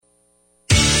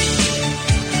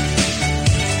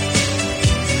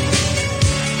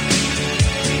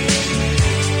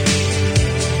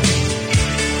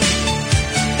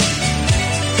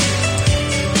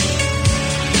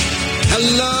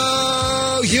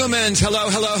Humans, hello,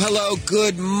 hello, hello.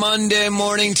 Good Monday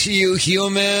morning to you,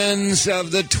 humans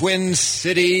of the Twin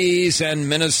Cities and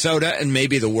Minnesota and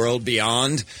maybe the world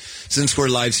beyond, since we're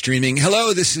live streaming.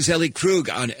 Hello, this is Ellie Krug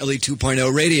on Ellie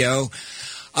 2.0 Radio.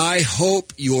 I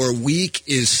hope your week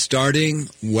is starting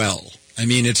well. I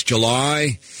mean, it's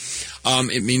July.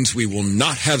 It means we will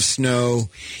not have snow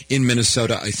in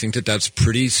Minnesota. I think that that's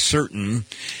pretty certain.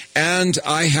 And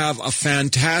I have a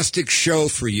fantastic show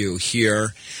for you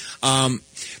here.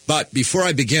 But before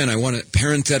I begin, I want to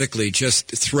parenthetically just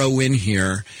throw in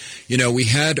here, we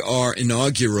had our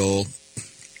inaugural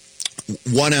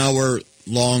 1 hour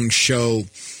long show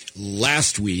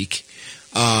last week,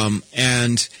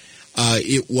 and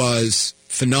it was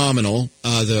phenomenal.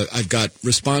 I've got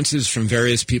responses from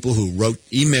various people who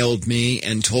emailed me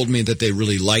and told me that they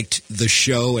really liked the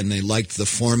show and they liked the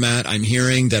format. I'm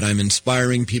hearing that I'm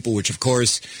inspiring people, which of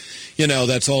course,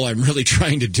 that's all I'm really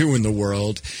trying to do in the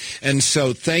world. And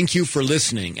so thank you for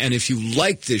listening. And if you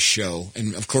like this show,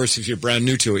 and of course, if you're brand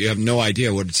new to it, you have no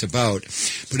idea what it's about.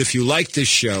 But if you like this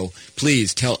show,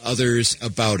 please tell others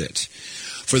about it.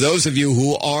 For those of you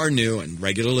who are new, and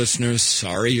regular listeners,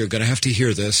 sorry, you're going to have to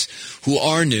hear this, who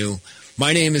are new,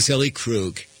 my name is Ellie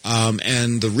Krug.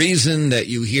 And the reason that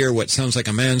you hear what sounds like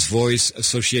a man's voice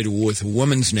associated with a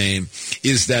woman's name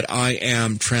is that I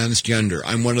am transgender.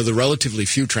 I'm one of the relatively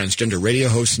few transgender radio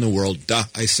hosts in the world. Duh,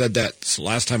 I said that. It's the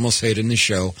last time I'll say it in the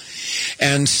show.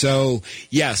 And so,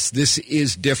 yes, this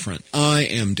is different. I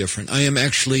am different. I am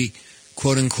actually,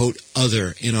 quote-unquote,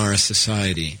 other in our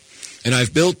society. And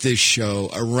I've built this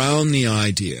show around the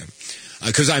idea,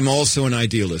 because I'm also an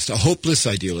idealist, a hopeless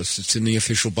idealist. It's in the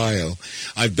official bio.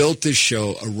 I've built this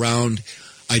show around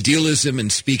idealism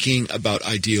and speaking about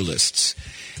idealists.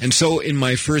 And so in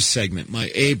my first segment,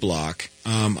 my A block,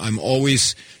 I'm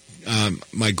always,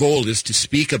 my goal is to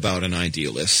speak about an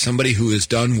idealist, somebody who has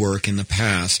done work in the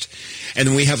past. And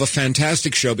then we have a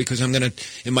fantastic show because I'm going to,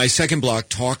 in my second block,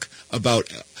 talk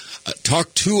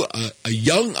to a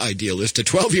young idealist, a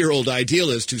 12-year-old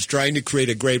idealist who's trying to create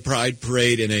a great pride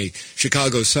parade in a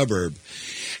Chicago suburb.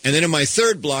 And then in my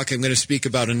third block, I'm going to speak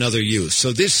about another youth.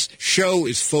 So this show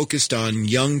is focused on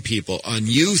young people, on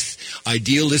youth,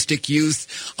 idealistic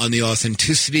youth, on the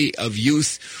authenticity of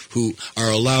youth who are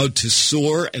allowed to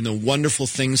soar and the wonderful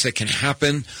things that can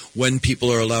happen when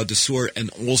people are allowed to soar,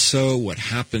 and also what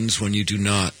happens when you do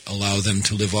not allow them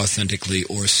to live authentically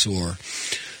or soar.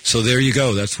 So there you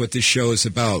go. That's what this show is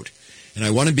about. And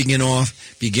I want to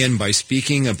begin by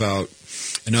speaking about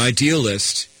an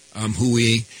idealist who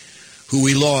we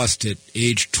lost at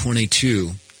age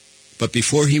 22. But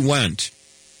before he went,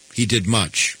 he did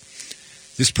much.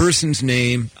 This person's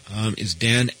name is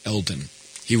Dan Eldon.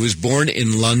 He was born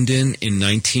in London in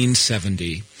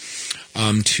 1970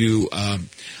 to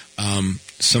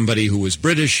somebody who was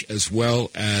British as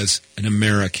well as an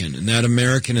American. And that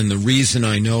American, and the reason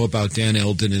I know about Dan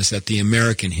Eldon is that the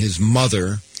American, his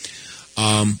mother,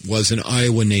 was an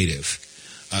Iowa native,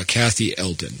 Kathy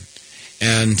Eldon.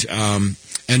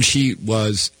 And she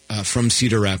was from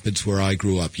Cedar Rapids, where I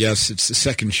grew up. Yes, it's the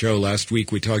second show. Last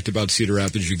week we talked about Cedar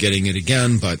Rapids. You're getting it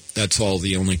again, but that's all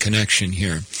the only connection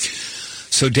here.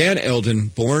 So Dan Eldon,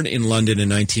 born in London in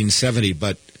 1970,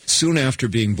 but soon after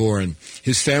being born,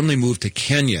 his family moved to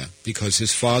Kenya because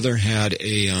his father had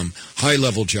a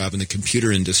high-level job in the computer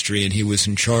industry, and he was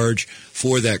in charge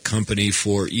for that company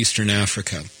for Eastern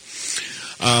Africa.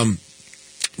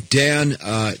 Dan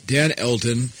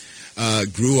Eldon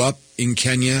grew up in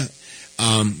Kenya,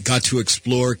 got to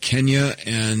explore Kenya,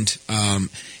 and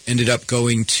ended up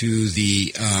going to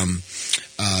the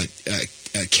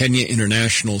Kenya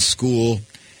International School.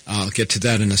 I'll get to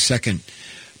that in a second.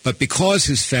 But because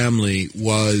his family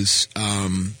was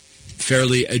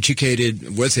fairly educated,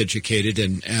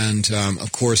 and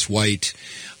of course white,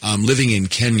 living in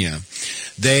Kenya,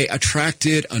 they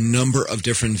attracted a number of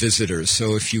different visitors.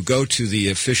 So if you go to the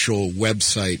official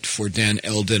website for Dan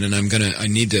Eldon, and I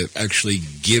need to actually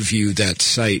give you that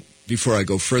site before I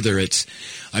go further.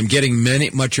 I'm getting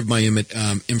much of my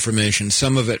information,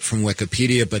 some of it from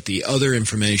Wikipedia, but the other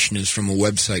information is from a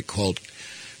website called,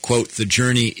 quote, "The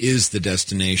Journey is the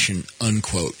Destination,"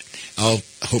 unquote. I'll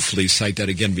hopefully cite that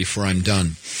again before I'm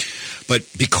done. But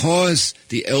because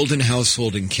the Eldon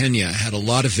household in Kenya had a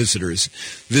lot of visitors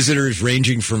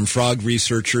ranging from frog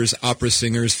researchers, opera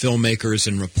singers, filmmakers,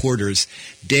 and reporters,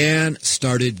 Dan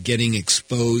started getting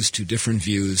exposed to different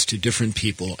views, to different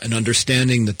people, and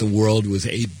understanding that the world was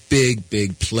a big,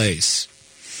 big place.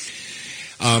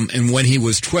 And when he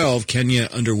was 12, Kenya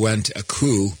underwent a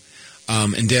coup,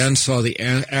 and Dan saw the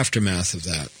aftermath of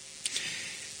that.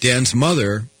 Dan's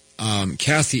mother,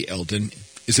 Kathy Eldon,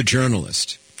 is a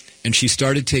journalist. and she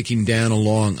started taking Dan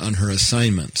along on her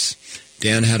assignments.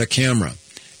 Dan had a camera.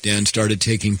 Dan started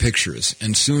taking pictures,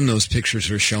 and soon those pictures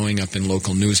were showing up in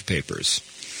local newspapers.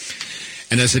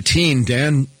 And as a teen,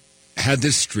 Dan had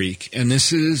this streak, and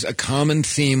this is a common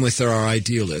theme with our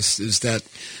idealists, is that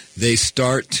they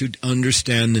start to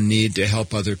understand the need to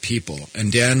help other people.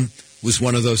 And Dan was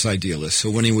one of those idealists. So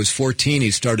when he was 14,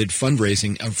 he started a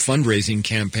fundraising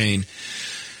campaign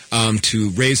to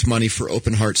raise money for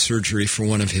open heart surgery for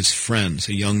one of his friends,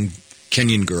 a young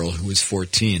Kenyan girl who was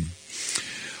 14.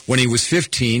 When he was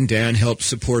 15, Dan helped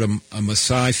support a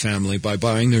Maasai family by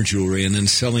buying their jewelry and then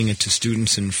selling it to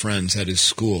students and friends at his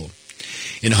school.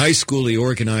 In high school, he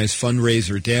organized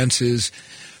fundraising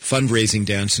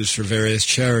dances for various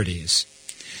charities.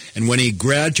 And when he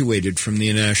graduated from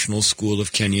the National School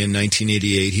of Kenya in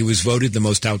 1988, he was voted the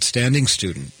most outstanding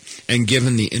student and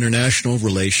given the International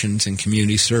Relations and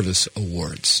Community Service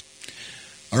Awards.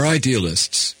 Our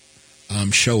idealists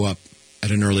show up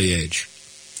at an early age.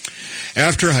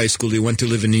 After high school, he went to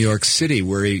live in New York City,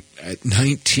 where at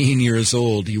 19 years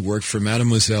old, he worked for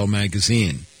Mademoiselle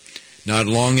magazine. Not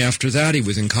long after that, he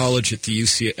was in college at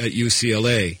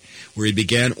UCLA, where he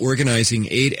began organizing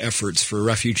aid efforts for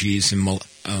refugees in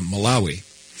Malawi.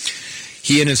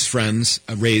 He and his friends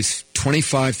raised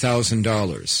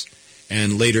 $25,000,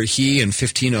 and later he and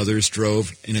 15 others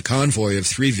drove in a convoy of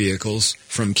 3 vehicles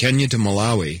from Kenya to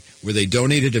Malawi, where they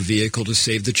donated a vehicle to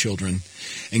save the children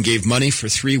and gave money for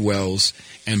 3 wells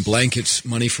and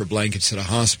money for blankets at a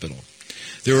hospital.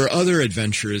 There were other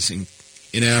adventures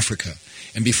in Africa.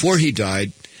 And before he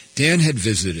died, Dan had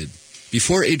visited,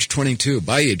 by age 22,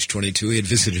 he had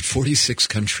visited 46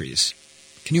 countries.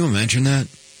 Can you imagine that?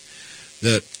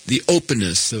 The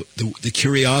openness, the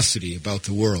curiosity about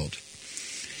the world.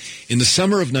 In the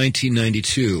summer of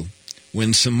 1992,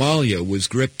 when Somalia was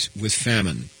gripped with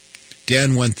famine,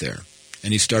 Dan went there,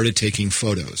 and he started taking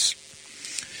photos.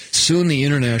 Soon the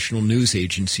international news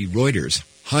agency Reuters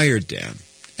hired Dan,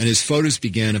 and his photos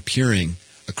began appearing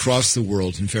across the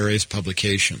world in various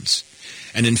publications.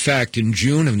 And in fact, in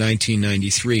June of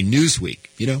 1993,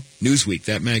 Newsweek,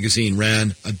 that magazine,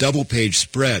 ran a double-page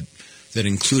spread that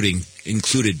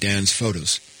included Dan's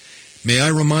photos. May I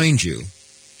remind you,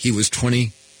 he was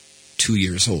 22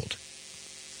 years old.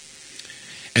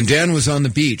 And Dan was on the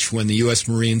beach when the U.S.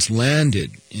 Marines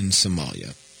landed in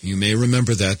Somalia. You may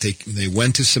remember that. They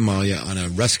went to Somalia on a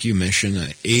rescue mission,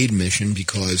 an aid mission,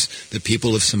 because the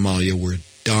people of Somalia were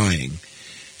dying,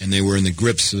 and they were in the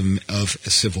grips of a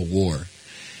civil war.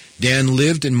 Dan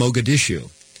lived in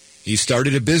Mogadishu. He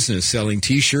started a business selling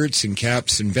T-shirts and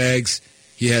caps and bags.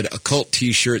 He had a cult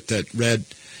T-shirt that read,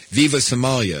 "Viva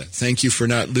Somalia, thank you for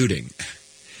not looting."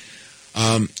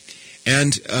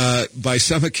 And by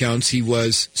some accounts, he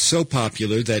was so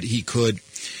popular that he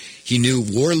knew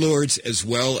warlords as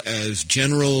well as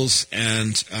generals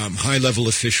and high-level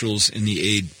officials in the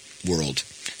aid world.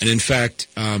 And in fact,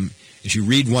 as you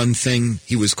read one thing,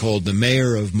 he was called the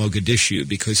mayor of Mogadishu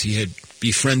because he had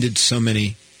befriended so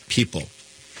many people.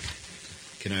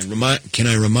 Can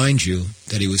I remind you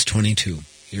that he was 22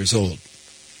 years old?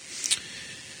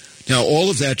 Now, all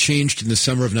of that changed in the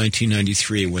summer of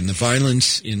 1993 when the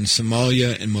violence in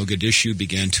Somalia and Mogadishu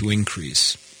began to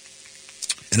increase.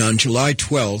 And on July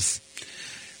 12th,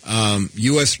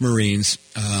 U.S. Marines,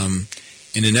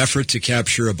 in an effort to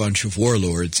capture a bunch of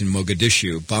warlords in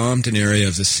Mogadishu, bombed an area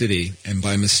of the city, and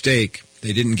by mistake,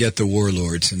 they didn't get the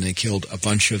warlords, and they killed a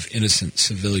bunch of innocent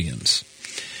civilians.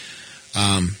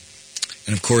 And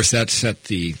of course, that set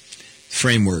the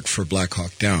framework for Black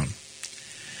Hawk Down.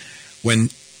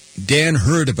 When Dan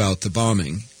heard about the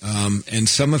bombing, and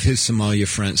some of his Somali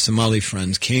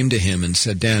friends came to him and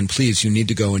said, "Dan, please, you need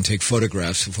to go and take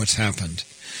photographs of what's happened."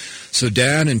 So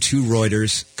Dan and 2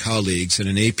 Reuters colleagues and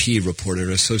an AP reporter,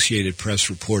 Associated Press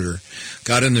reporter,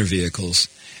 got in their vehicles,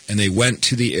 and they went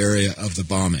to the area of the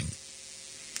bombing.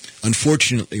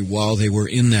 Unfortunately, while they were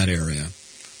in that area,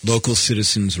 local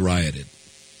citizens rioted.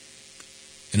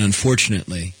 And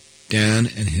unfortunately, Dan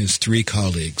and his 3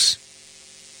 colleagues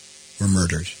were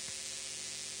murdered.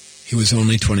 He was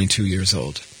only 22 years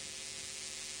old.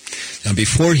 Now,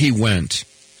 before he went,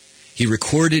 he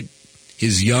recorded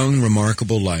his young,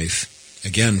 remarkable life,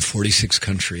 again, 46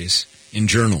 countries, in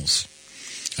journals.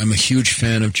 I'm a huge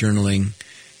fan of journaling,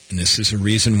 and this is a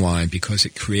reason why, because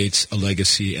it creates a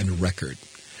legacy and a record.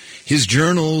 His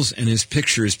journals and his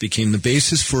pictures became the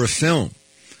basis for a film.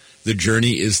 The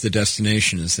Journey is the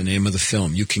Destination is the name of the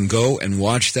film. You can go and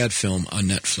watch that film on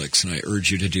Netflix, and I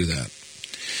urge you to do that.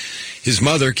 His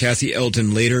mother, Kathy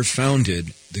Eldon, later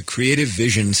founded the Creative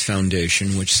Visions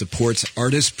Foundation, which supports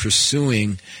artists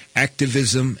pursuing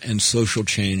activism and social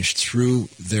change through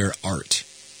their art.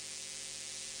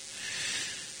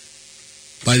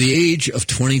 By the age of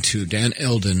 22, Dan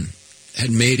Eldon had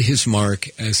made his mark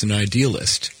as an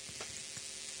idealist,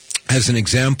 as an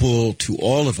example to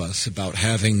all of us about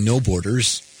having no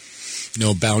borders,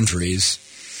 no boundaries,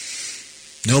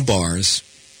 no bars,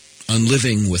 on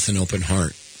living with an open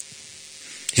heart.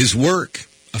 His work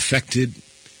affected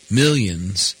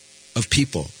millions of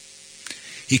people.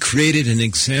 He created an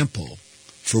example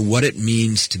for what it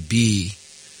means to be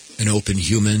an open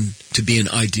human, to be an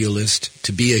idealist,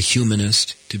 to be a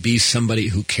humanist, to be somebody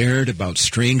who cared about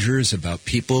strangers, about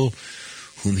people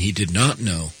whom he did not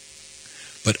know,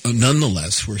 but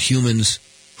nonetheless were humans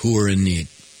who were in need.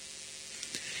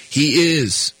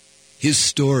 His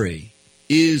story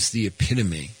is the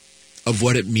epitome of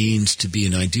what it means to be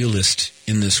an idealist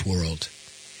in this world.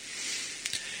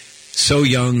 So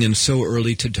young and so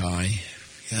early to die,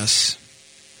 yes.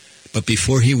 But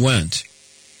before he went,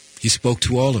 he spoke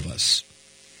to all of us.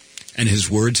 And his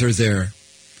words are there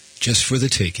just for the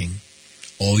taking.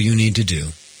 All you need to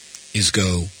do is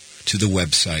go to the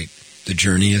website, The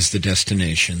Journey is the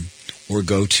Destination, or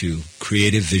go to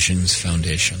Creative Visions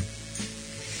Foundation.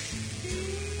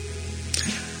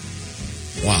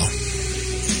 Wow.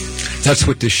 That's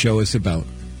what this show is about.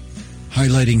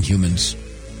 Highlighting humans,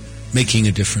 making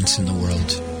a difference in the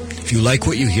world. If you like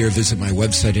what you hear, visit my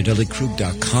website at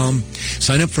elliekrug.com.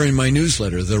 Sign up for my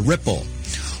newsletter, The Ripple,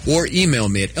 or email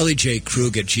me at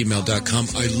elliejkrug@gmail.com.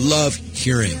 I love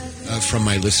hearing from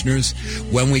my listeners.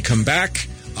 When we come back,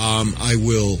 I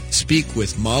will speak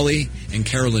with Molly and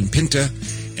Carolyn Pinta,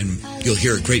 and you'll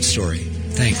hear a great story.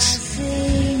 Thanks.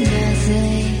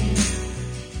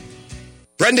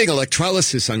 Brending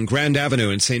Electrolysis on Grand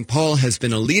Avenue in St. Paul has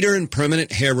been a leader in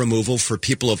permanent hair removal for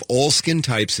people of all skin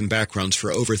types and backgrounds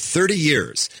for over 30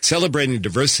 years, celebrating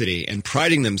diversity and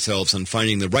priding themselves on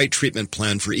finding the right treatment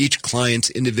plan for each client's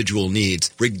individual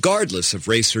needs, regardless of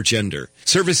race or gender.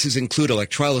 Services include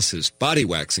electrolysis, body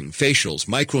waxing, facials,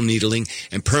 microneedling,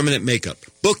 and permanent makeup.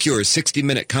 Book your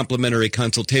 60-minute complimentary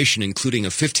consultation, including a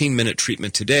 15-minute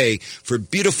treatment today for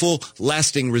beautiful,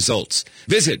 lasting results.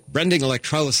 Visit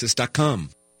brendingelectrolysis.com.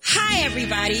 Hi,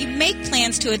 everybody. Make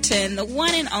plans to attend the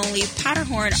one and only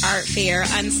Powderhorn Art Fair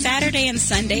on Saturday and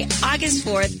Sunday, August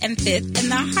 4th and 5th in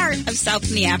the heart of South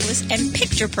Minneapolis and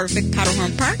picture-perfect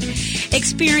Powderhorn Park.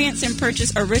 Experience and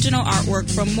purchase original artwork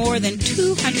from more than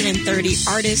 230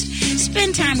 artists.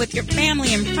 Spend time with your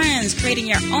family and friends creating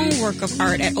your own work of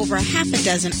art at over a half a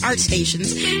dozen art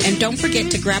stations. And don't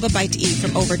forget to grab a bite to eat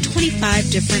from over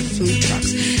 25 different food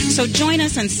trucks. So join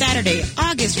us on Saturday,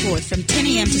 August 4th from 10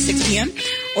 a.m. to 6 p.m.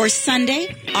 or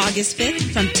Sunday, August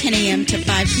 5th from 10 a.m. to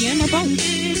 5 p.m. or both.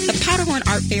 The Powderhorn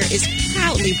Art Fair is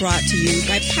proudly brought to you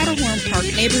by Powderhorn Park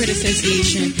Neighborhood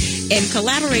Association in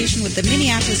collaboration with the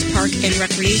Minneapolis Park and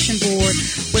Recreation Board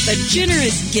with a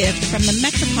generous gift from the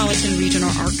Metropolitan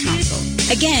Regional Art Council.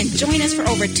 Again, join us for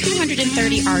over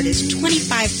 230 artists,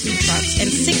 25 food trucks, and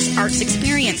 6 arts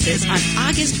experiences on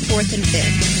August 4th and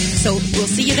 5th. So we'll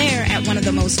see you there at one of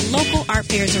the most local art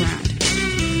fairs around.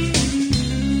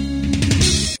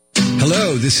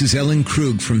 Hello, this is Ellen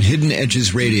Krug from Hidden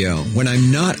Edges Radio. When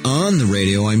I'm not on the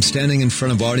radio, I'm standing in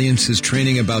front of audiences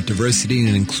training about diversity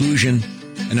and inclusion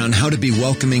and on how to be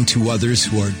welcoming to others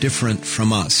who are different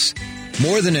from us.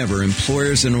 More than ever,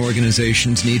 employers and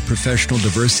organizations need professional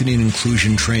diversity and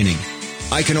inclusion training.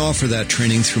 I can offer that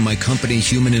training through my company,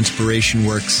 Human Inspiration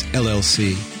Works,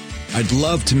 LLC. I'd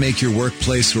love to make your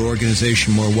workplace or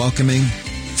organization more welcoming.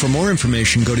 For more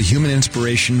information, go to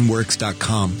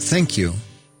humaninspirationworks.com. Thank you.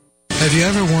 Have you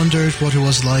ever wondered what it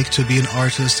was like to be an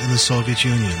artist in the Soviet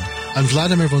Union? I'm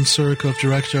Vladimir von Surikov,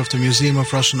 director of the Museum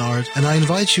of Russian Art, and I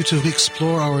invite you to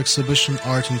explore our exhibition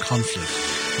Art in Conflict,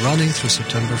 running through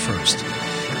September 1st.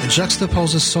 It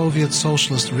juxtaposes Soviet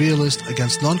socialist realist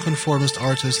against nonconformist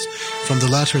artists from the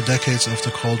latter decades of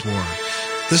the Cold War.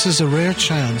 This is a rare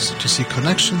chance to see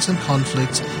connections and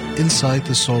conflicts inside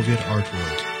the Soviet art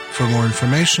world. For more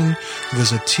information,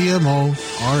 visit tmora.org.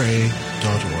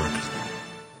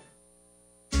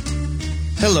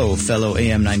 Hello, fellow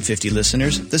AM 950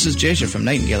 listeners. This is Jasia from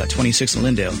Nightingale at 26 in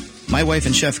Lindale. My wife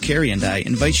and Chef Carrie and I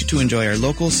invite you to enjoy our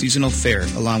local seasonal fare,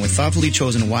 along with thoughtfully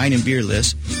chosen wine and beer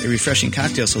lists, a refreshing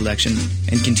cocktail selection,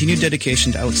 and continued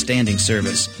dedication to outstanding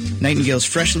service. Nightingale's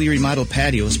freshly remodeled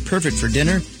patio is perfect for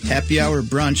dinner, happy hour,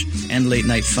 brunch, and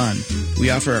late-night fun.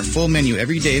 We offer our full menu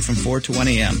every day from 4 to 1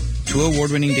 a.m., 2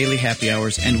 award-winning daily happy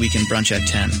hours, and weekend brunch at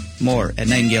 10. More at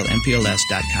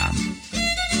nightingalempls.com.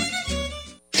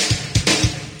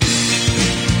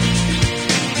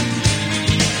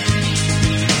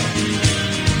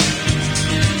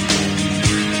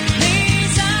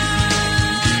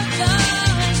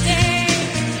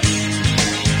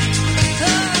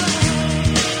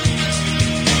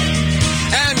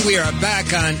 are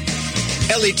back on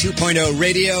Ellie 2.0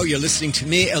 Radio. You're listening to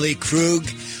me, Ellie Krug.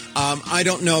 I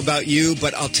don't know about you,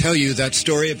 but I'll tell you that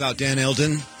story about Dan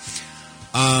Eldon.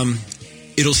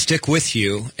 It'll stick with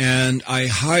you, and I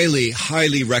highly,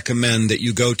 highly recommend that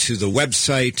you go to the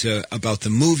website about the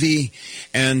movie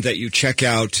and that you check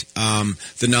out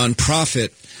the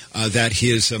nonprofit that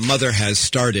his mother has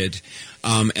started,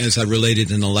 as I related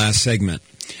in the last segment.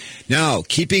 Now,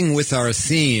 keeping with our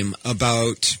theme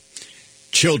about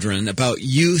children, about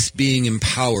youth being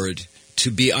empowered to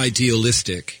be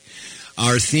idealistic,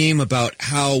 our theme about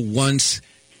how once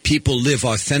people live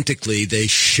authentically, they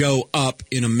show up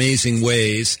in amazing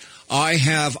ways. I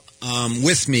have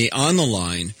with me on the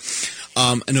line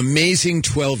an amazing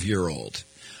 12-year-old,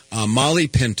 Molly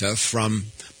Pinta from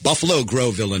Buffalo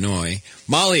Grove, Illinois.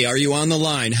 Molly, are you on the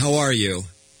line? How are you?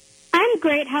 I'm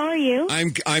great. How are you?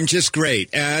 I'm just great.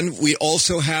 And we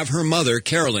also have her mother,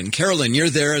 Carolyn. Carolyn, you're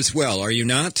there as well, are you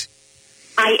not?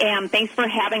 I am. Thanks for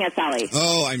having us, Ellie.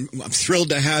 Oh, I'm thrilled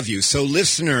to have you. So,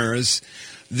 listeners,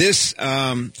 this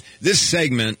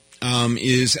segment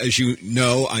is, as you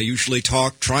know, I usually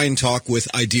try and talk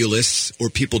with idealists or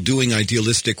people doing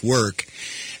idealistic work.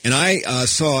 And I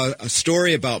saw a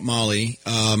story about Molly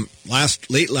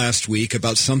late last week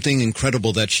about something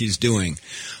incredible that she's doing.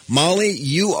 Molly,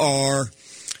 you are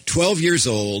 12 years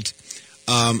old.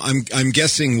 I'm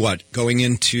guessing what, going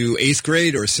into 8th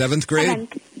grade or 7th grade?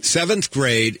 7th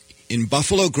grade in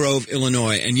Buffalo Grove,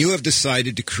 Illinois, and you have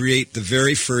decided to create the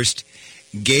very first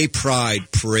Gay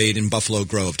Pride Parade in Buffalo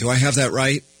Grove. Do I have that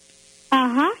right?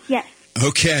 Yes.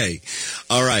 Okay.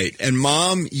 All right. And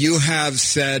Mom, you have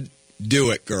said,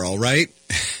 do it, girl, right?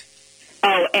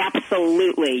 Oh,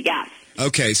 absolutely, yes.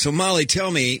 Okay, so Molly,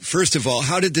 tell me, first of all,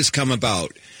 how did this come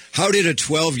about? How did a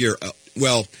 12-year-old,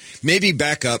 well, maybe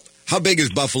back up, how big is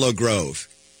Buffalo Grove?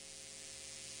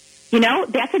 You know,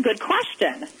 that's a good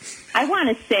question. I want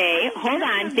to say, hold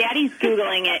on, Daddy's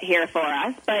Googling it here for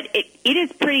us, but it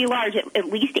is pretty large, at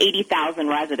least 80,000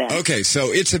 residents. Okay,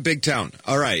 so it's a big town.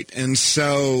 All right, and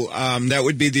so that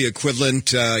would be the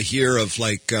equivalent here of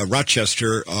like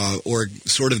Rochester or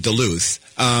sort of Duluth.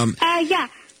 Yeah.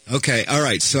 Okay, all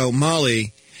right, so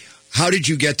Molly, how did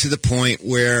you get to the point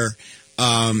where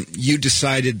you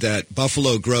decided that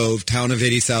Buffalo Grove, town of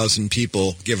 80,000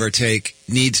 people, give or take,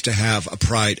 needs to have a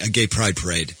gay pride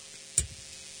parade?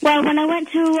 Well, when I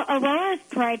went to Aurora's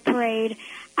Pride Parade,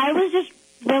 I was just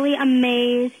really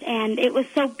amazed, and it was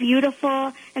so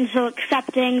beautiful and so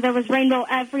accepting. There was rainbow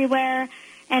everywhere,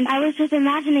 and I was just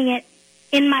imagining it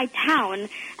in my town,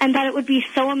 and that it would be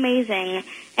so amazing.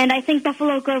 And I think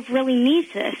Buffalo Grove really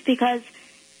needs this, because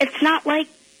it's not like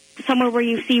somewhere where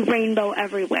you see rainbow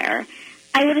everywhere.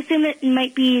 I would assume it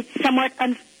might be somewhat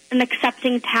an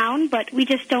accepting town, but we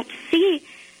just don't see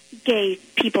gay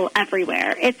people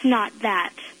everywhere. It's not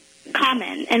that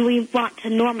common, and we want to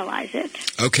normalize it.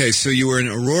 Okay, so you were in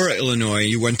Aurora, Illinois.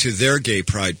 You went to their gay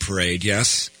pride parade,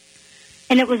 yes?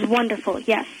 And it was wonderful,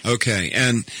 yes. Okay,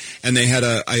 and they had,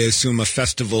 I assume, a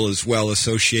festival as well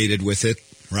associated with it,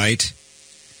 right?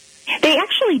 They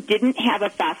actually didn't have a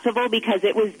festival because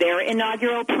it was their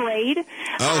inaugural parade,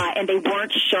 and they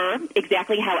weren't sure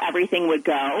exactly how everything would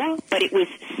go, but it was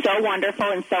so wonderful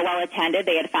and so well attended.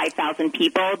 They had 5,000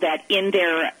 people that in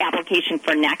their application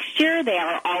for next year, they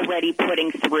are already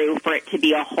putting through for it to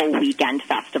be a whole weekend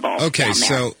festival. Okay,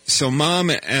 so Mom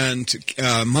and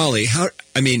Molly,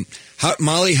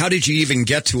 Molly, how did you even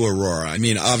get to Aurora? I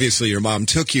mean, obviously your mom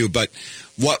took you, but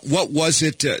what was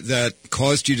it that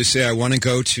caused you to say, I want to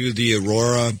go to the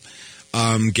Aurora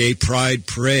Gay Pride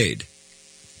Parade?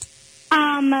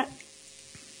 To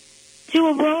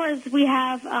Aurora's, we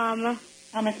have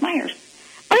Miss Myers.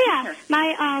 Oh yeah,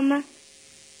 my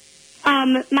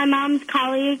mom's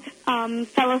colleague,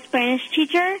 fellow Spanish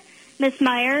teacher, Miss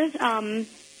Myers,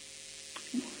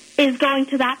 is going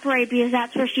to that parade because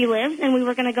that's where she lives, and we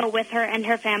were going to go with her and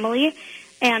her family,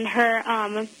 and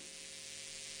her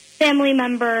family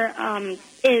member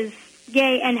is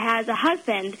gay and has a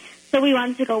husband, so we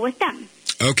wanted to go with them.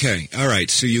 Okay, all right.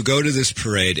 So you go to this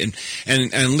parade, and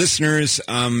listeners,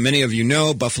 many of you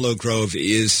know Buffalo Grove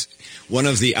is one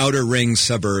of the outer ring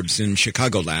suburbs in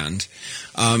Chicagoland,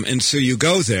 and so you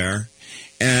go there,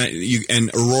 and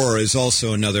Aurora is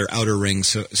also another outer ring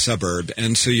suburb,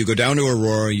 and so you go down to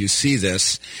Aurora, you see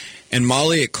this, and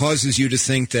Molly, it causes you to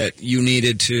think that you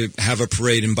needed to have a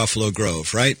parade in Buffalo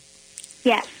Grove, right?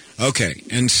 Yes. Okay,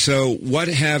 and so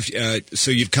so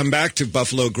you've come back to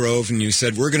Buffalo Grove and you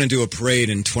said, we're going to do a parade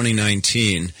in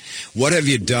 2019. What have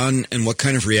you done, and what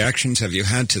kind of reactions have you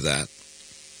had to that?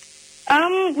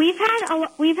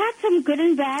 We've had some good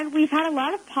and bad. We've had a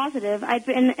lot of positive. I've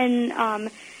been in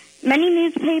many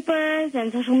newspapers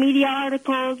and social media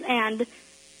articles, and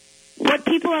what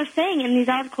people are saying in these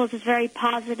articles is very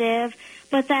positive.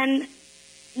 But then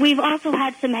we've also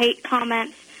had some hate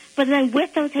comments. But then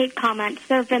with those hate comments,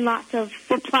 there have been lots of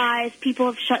replies. People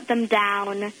have shut them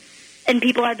down, and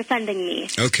people are defending me.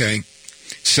 Okay.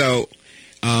 So,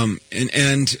 and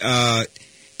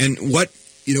what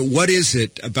is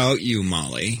it about you,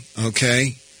 Molly,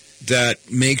 okay,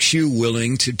 that makes you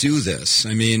willing to do this?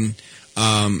 I mean,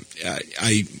 I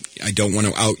don't want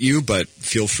to out you, but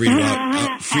feel free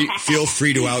to feel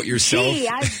free to out yourself. Gee,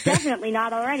 I'm definitely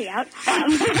not already out.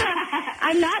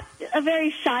 I'm not a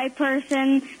very shy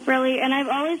person, really, and I've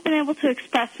always been able to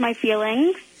express my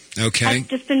feelings. Okay. I've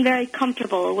just been very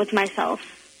comfortable with myself.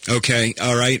 Okay,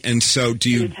 all right. And so do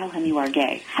you tell him you are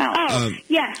gay? How? Oh,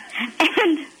 yes.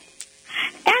 And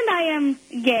I am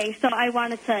gay, so I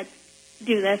wanted to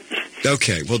do this.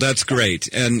 Okay, well, that's great.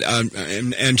 And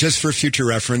just for future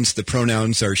reference, the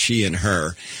pronouns are she and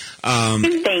her.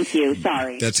 Thank you.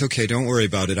 Sorry. That's okay. Don't worry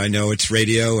about it. I know it's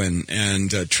radio,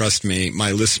 and trust me,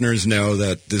 my listeners know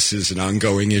that this is an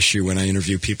ongoing issue when I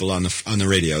interview people on the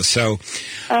radio. So,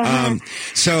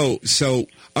 so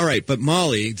all right. But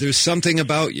Molly, there's something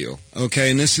about you,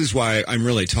 okay? And this is why I'm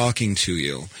really talking to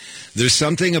you. There's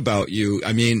something about you.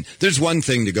 I mean, there's one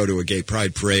thing to go to a gay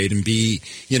pride parade and be,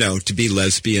 to be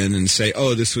lesbian and say,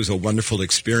 oh, this was a wonderful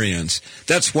experience.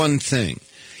 That's one thing.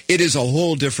 It is a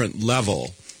whole different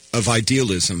level of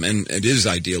idealism, and it is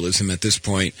idealism at this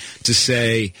point, to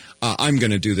say, I'm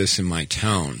going to do this in my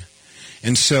town.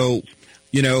 And so,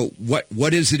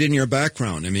 what is it in your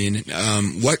background? I mean,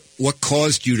 what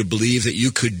caused you to believe that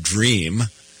you could dream,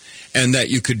 and that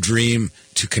you could dream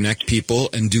to connect people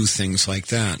and do things like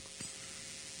that?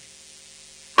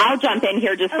 I'll jump in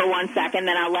here just for 1 second,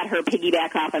 then I'll let her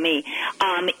piggyback off of me.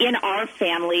 In our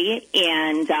family,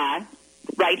 and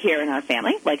right here in our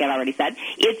family, like I've already said,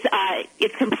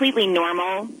 it's completely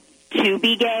normal to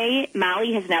be gay.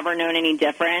 Molly has never known any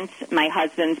different. My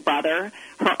husband's brother,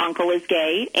 her uncle is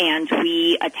gay, and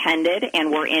we attended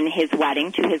and were in his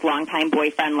wedding to his longtime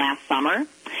boyfriend last summer.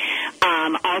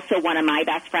 Also, one of my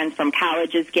best friends from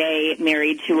college is gay,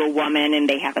 married to a woman, and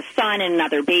they have a son and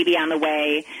another baby on the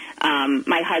way.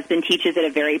 My husband teaches at a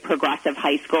very progressive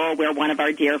high school where one of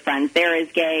our dear friends there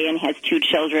is gay and has 2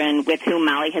 children with whom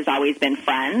Molly has always been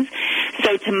friends.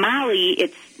 So to Molly,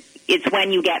 it's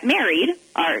when you get married,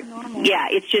 or yeah,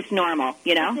 it's just normal,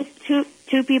 It's just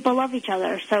two people love each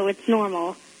other, so it's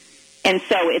normal. And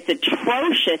so it's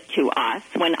atrocious to us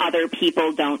when other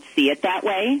people don't see it that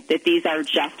way, that these are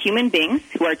just human beings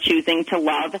who are choosing to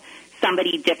love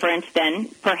somebody different than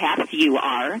perhaps you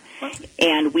are.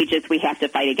 And we have to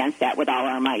fight against that with all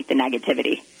our might, the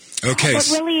negativity. Okay. What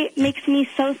really makes me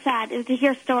so sad is to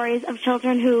hear stories of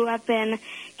children who have been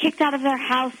kicked out of their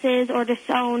houses or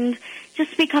disowned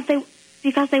just because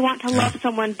they want to love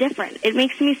someone different. It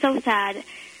makes me so sad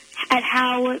at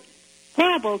how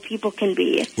horrible people can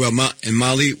be. Well, and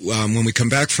Molly, when we come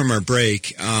back from our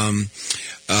break,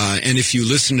 and if you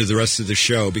listen to the rest of the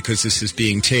show, because this is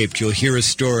being taped, you'll hear a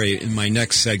story in my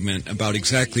next segment about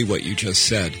exactly what you just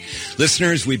said.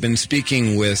 Listeners, we've been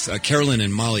speaking with Carolyn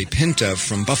and Molly Pinta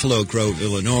from Buffalo Grove,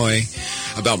 Illinois,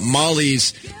 about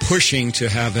Molly's pushing to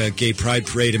have a gay pride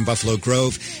parade in Buffalo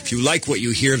Grove. If you like what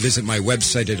you hear, visit my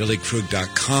website at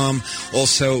elliekrug.com.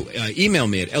 Also, email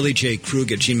me at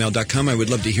elliekrug@gmail.com. I would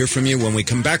love to hear from you. When we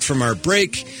come back from our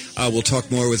break, we'll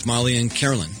talk more with Molly and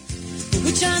Carolyn.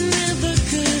 Which I never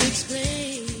could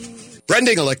explain.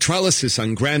 Brending Electrolysis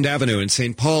on Grand Avenue in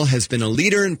St. Paul has been a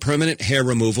leader in permanent hair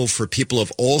removal for people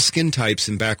of all skin types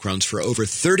and backgrounds for over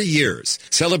 30 years,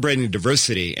 celebrating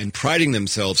diversity and priding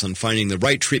themselves on finding the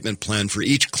right treatment plan for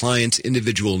each client's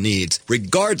individual needs,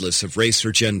 regardless of race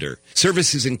or gender.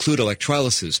 Services include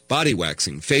electrolysis, body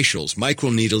waxing, facials,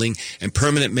 microneedling, and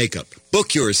permanent makeup.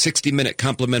 Book your 60-minute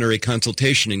complimentary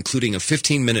consultation, including a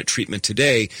 15-minute treatment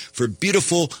today for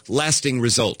beautiful, lasting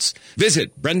results.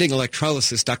 Visit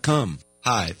brendingelectrolysis.com.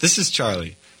 Hi, this is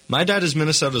Charlie. My dad is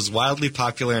Minnesota's wildly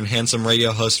popular and handsome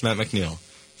radio host, Matt McNeil.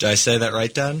 Did I say that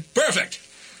right, Dad? Perfect!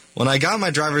 When I got my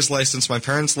driver's license, my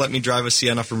parents let me drive a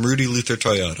Sienna from Rudy Luther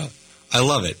Toyota. I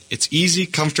love it. It's easy,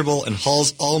 comfortable, and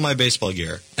hauls all my baseball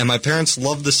gear. And my parents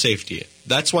love the safety.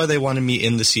 That's why they wanted me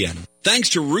in the Sienna. Thanks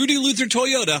to Rudy Luther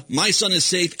Toyota, my son is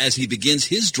safe as he begins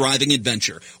his driving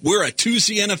adventure. We're a 2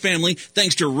 Sienna family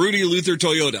thanks to Rudy Luther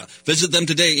Toyota. Visit them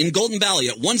today in Golden Valley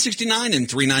at 169 and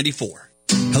 394.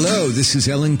 Hello, this is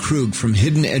Ellen Krug from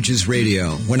Hidden Edges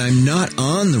Radio. When I'm not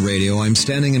on the radio, I'm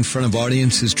standing in front of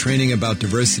audiences training about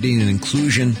diversity and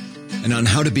inclusion and on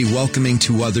how to be welcoming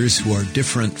to others who are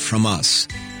different from us.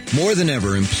 More than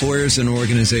ever, employers and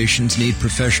organizations need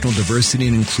professional diversity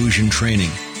and inclusion training.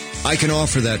 I can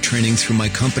offer that training through my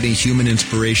company, Human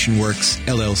Inspiration Works,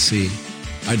 LLC.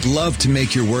 I'd love to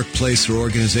make your workplace or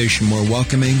organization more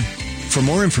welcoming. For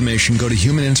more information, go to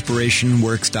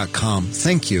humaninspirationworks.com.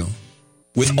 Thank you.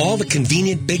 With all the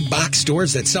convenient big box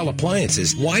stores that sell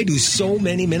appliances, why do so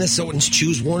many Minnesotans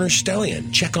choose Warner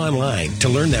Stellian? Check online to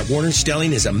learn that Warner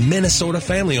Stellian is a Minnesota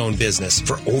family-owned business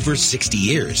for over 60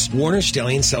 years. Warner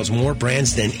Stellian sells more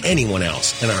brands than anyone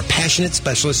else, and our passionate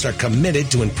specialists are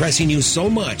committed to impressing you so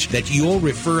much that you'll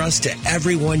refer us to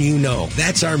everyone you know.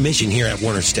 That's our mission here at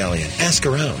Warner Stellian. Ask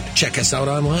around, check us out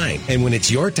online, and when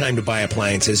it's your time to buy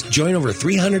appliances, join over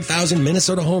 300,000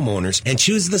 Minnesota homeowners and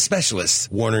choose the specialists,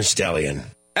 Warner Stellian.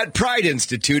 At Pride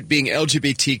Institute, being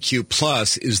LGBTQ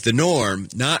plus is the norm,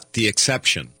 not the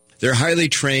exception. Their highly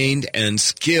trained and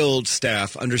skilled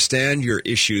staff understand your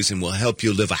issues and will help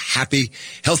you live a happy,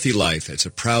 healthy life as a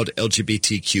proud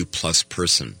LGBTQ plus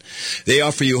person. They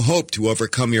offer you hope to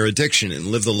overcome your addiction and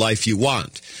live the life you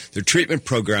want. Their treatment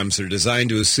programs are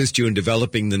designed to assist you in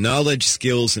developing the knowledge,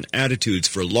 skills, and attitudes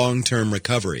for long-term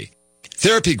recovery.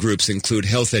 Therapy groups include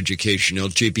health education,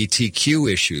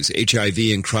 LGBTQ issues, HIV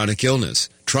and chronic illness,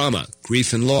 trauma,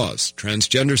 grief and loss,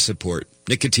 transgender support,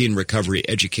 nicotine recovery,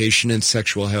 education, and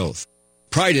sexual health.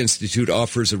 Pride Institute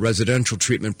offers a residential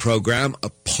treatment program, a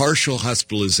partial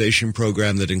hospitalization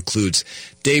program that includes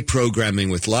day programming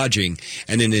with lodging,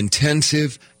 and an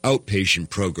intensive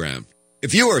outpatient program.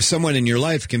 If you or someone in your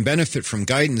life can benefit from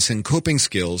guidance and coping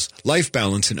skills, life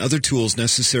balance, and other tools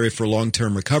necessary for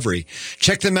long-term recovery,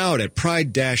 check them out at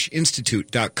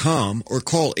pride-institute.com or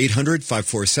call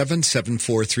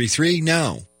 800-547-7433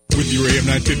 now. With your AM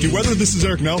 950 weather, this is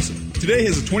Eric Nelson. Today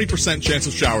has a 20% chance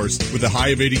of showers with a high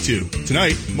of 82.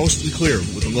 Tonight, mostly clear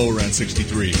with a low around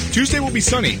 63. Tuesday will be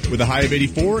sunny with a high of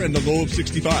 84 and a low of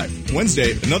 65.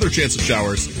 Wednesday, another chance of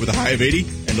showers with a high of 80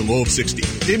 and a low of 60.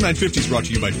 AM 950 is brought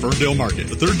to you by Ferndale Market.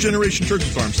 The third-generation turkey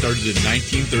farm started in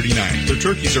 1939. Their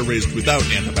turkeys are raised without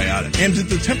antibiotics. And in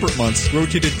the temperate months,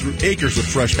 rotated through acres of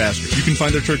fresh pasture. You can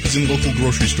find their turkeys in local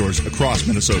grocery stores across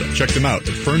Minnesota. Check them out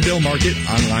at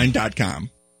FerndaleMarketOnline.com.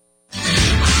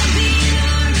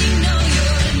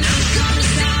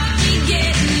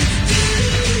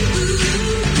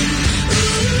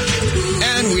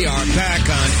 And we are back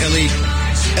on Ellie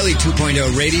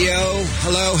 2.0 Radio.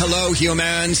 Hello,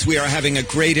 humans. We are having a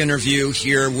great interview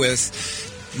here with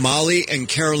Molly and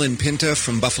Carolyn Pinta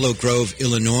from Buffalo Grove,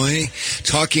 Illinois,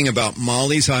 talking about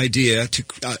Molly's idea to...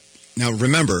 now,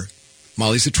 remember,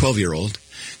 Molly's a 12-year-old.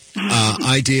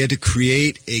 Idea to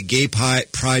create a gay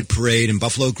pride parade in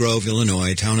Buffalo Grove,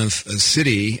 Illinois, a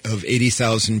city of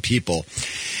 80,000 people.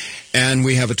 And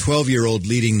we have a 12-year-old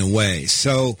leading the way.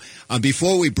 So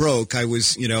before we broke, I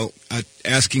was,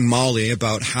 asking Molly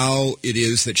about how it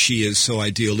is that she is so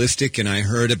idealistic, and I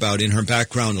heard about in her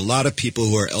background a lot of people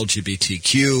who are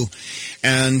LGBTQ,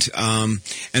 and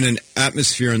an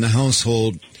atmosphere in the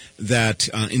household that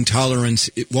intolerance,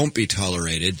 it won't be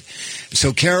tolerated.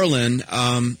 So, Carolyn,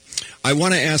 I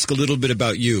want to ask a little bit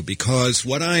about you, because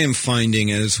what I am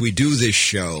finding as we do this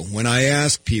show, when I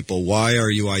ask people, why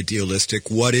are you idealistic?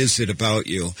 What is it about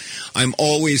you? I'm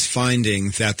always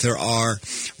finding that there are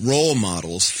role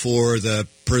models for the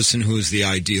person who's the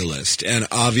idealist. And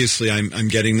obviously I'm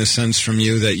getting the sense from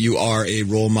you that you are a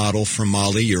role model for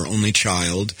Molly, your only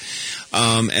child.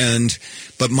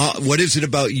 But what is it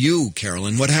about you,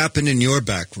 Carolyn? What happened in your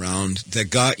background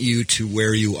that got you to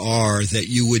where you are, that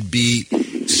you would be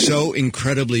so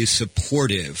incredibly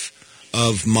supportive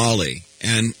of Molly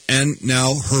and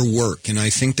now her work? And I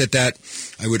think that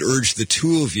I would urge the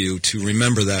two of you to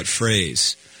remember that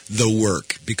phrase, the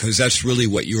work, because that's really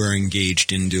what you are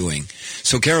engaged in doing.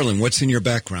 So, Carolyn, what's in your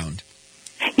background?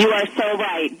 You are so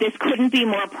right. This couldn't be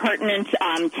more pertinent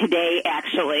today,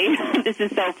 actually. This is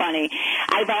so funny.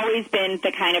 I've always been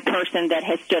the kind of person that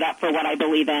has stood up for what I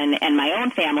believe in, and my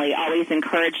own family always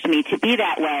encouraged me to be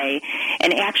that way.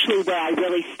 And actually where I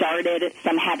really started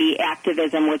some heavy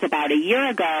activism was about a year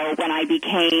ago when I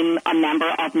became a member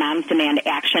of Moms Demand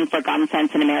Action for Gun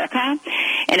Sense in America.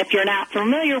 And if you're not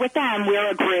familiar with them,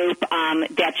 we're a group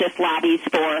that just lobbies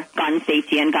for gun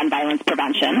safety and gun violence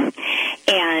prevention.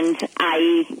 And I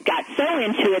got so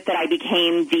into it that I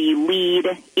became the lead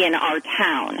in our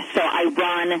town. So I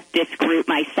run this group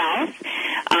myself.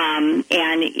 And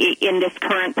in this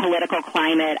current political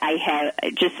climate, I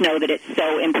just know that it's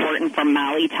so important for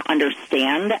Molly to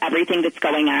understand everything that's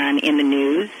going on in the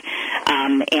news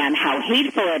and how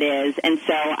hateful it is. And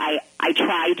so I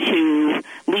try to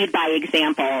lead by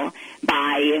example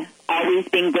by always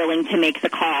being willing to make the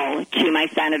call to my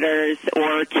senators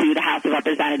or to the House of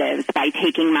Representatives by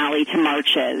taking Molly to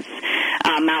marches.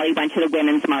 Molly went to the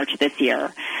Women's March this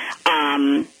year.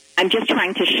 I'm just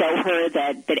trying to show her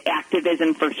that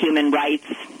activism for human rights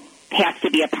has to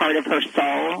be a part of her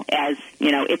soul, as,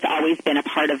 you know, it's always been a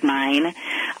part of mine.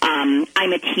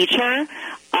 I'm a teacher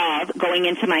going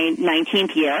into my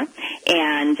 19th year,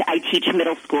 and I teach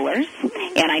middle schoolers,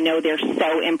 and I know they're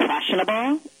so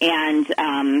impressionable,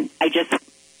 and I just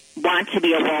want to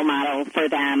be a role model for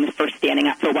them for standing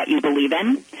up for what you believe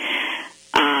in.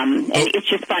 And it's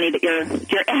just funny that you're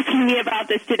asking me about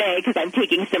this today, because I'm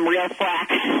taking some real flack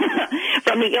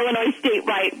from the Illinois State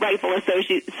Rifle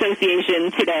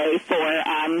Association today for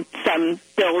some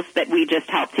bills that we just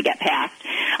helped to get passed.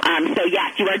 So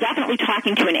yes, you are definitely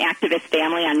talking to an activist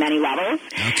family on many levels,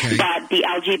 okay. But the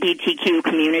LGBTQ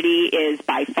community is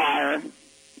by far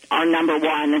our number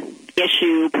one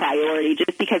issue, priority,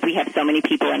 just because we have so many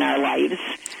people in our lives.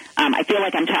 I feel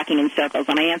like I'm talking in circles.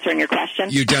 Am I answering your question?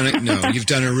 You've done it. No, you've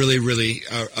done a really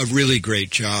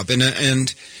great job.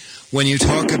 And when you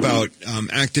talk about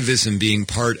activism being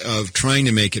part of trying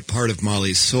to make it part of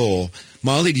Molly's soul,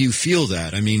 Molly, do you feel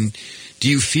that? I mean, do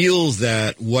you feel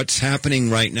that what's happening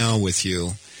right now with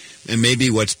you, and maybe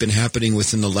what's been happening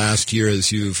within the last year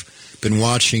as you've been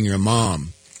watching your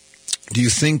mom, do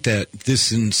you think that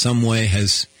this in some way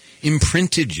has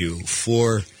imprinted you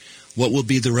for what will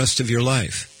be the rest of your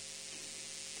life?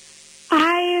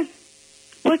 I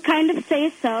would kind of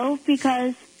say so,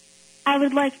 because I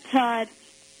would like to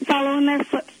follow in their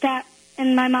footsteps,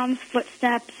 in my mom's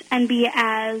footsteps, and be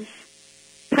as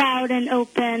proud and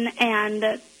open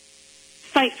and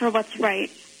fight for what's right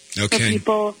for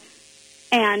people.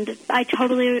 And I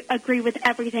totally agree with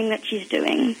everything that she's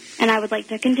doing, and I would like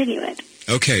to continue it.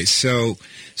 Okay, so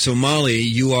Molly,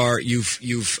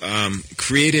 you've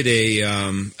created a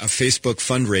Facebook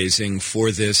fundraising for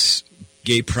this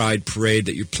Gay Pride Parade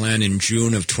that you plan in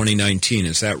June of 2019.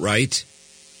 Is that right?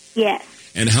 Yes.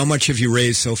 And how much have you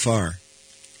raised so far?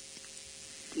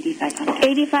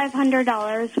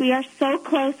 $8,500. We are so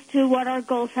close to what our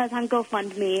goal says on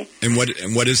GoFundMe. And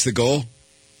what is the goal?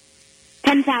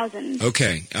 10,000.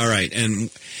 Okay, all right. And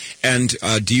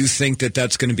do you think that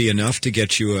that's going to be enough to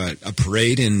get you a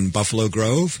parade in Buffalo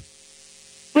Grove?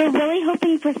 We're really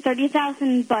hoping for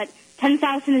 30,000, but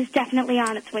 10,000 is definitely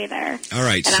on its way there. All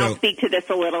right. And I'll speak to this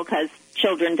a little, because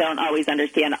children don't always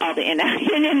understand all the ins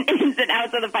and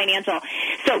outs of the financial.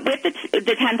 So with the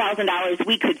 $10,000,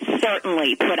 we could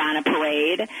certainly put on a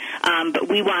parade, but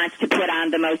we want to put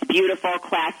on the most beautiful,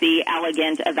 classy,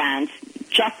 elegant event,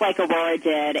 just like Aurora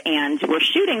did, and we're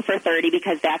shooting for 30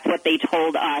 because that's what they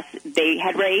told us they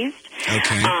had raised.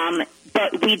 Okay.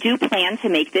 But we do plan to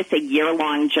make this a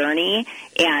year-long journey,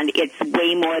 and it's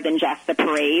way more than just the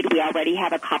parade. We already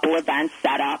have a couple events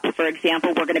set up. For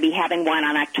example, we're going to be having one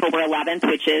on October 11th,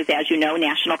 which is, as you know,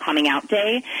 National Coming Out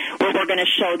Day, where we're going to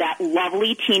show that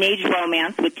lovely teenage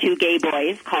romance with two gay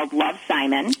boys called Love,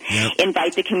 Simon. Yep.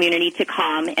 Invite the community to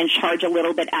come and charge a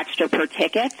little bit extra per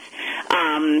ticket,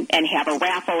 and have a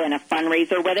raffle and a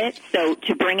fundraiser with it. So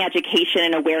to bring education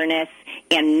and awareness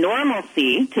and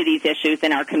normalcy to these issues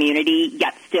in our community,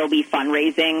 yet still be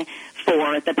fundraising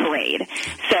for the parade.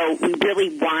 So we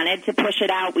really wanted to push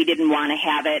it out. We didn't want to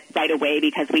have it right away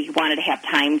because we wanted to have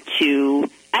time to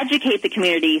educate the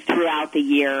community throughout the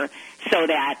year so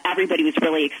that everybody was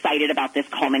really excited about this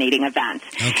culminating event.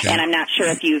 Okay. And I'm not sure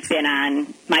if you've been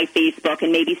on my Facebook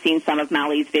and maybe seen some of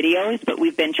Molly's videos, but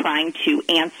we've been trying to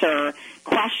answer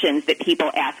questions that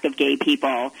people ask of gay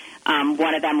people.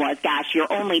 One of them was, gosh,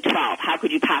 you're only 12. How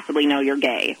could you possibly know you're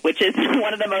gay? Which is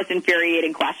one of the most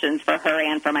infuriating questions for her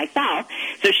and for myself.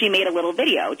 So she made a little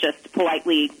video just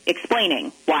politely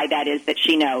explaining why that is that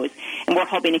she knows. And we're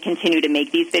hoping to continue to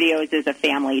make these videos as a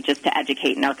family just to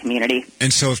educate in our community.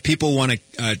 And so if people want to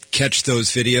catch those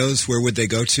videos, where would they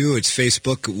go to? It's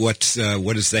Facebook.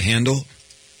 What is the handle?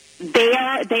 They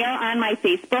are on my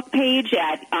Facebook page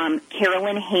at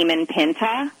Carolyn Heyman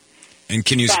Pinta. And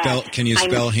can you spell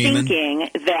Heyman? I'm thinking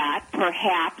that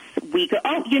perhaps we could.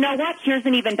 Oh, you know what? Here's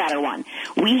an even better one.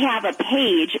 We have a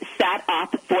page set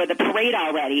up for the parade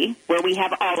already, where we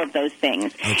have all of those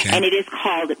things, and it is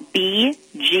called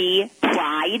BG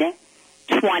Pride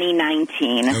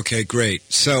 2019. Okay,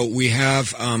 great. So we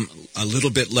have a little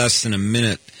bit less than a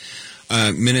minute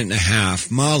and a half.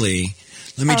 Molly,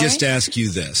 let me just ask you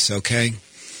this, okay?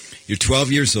 You're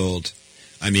 12 years old.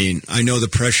 I mean, I know the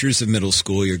pressures of middle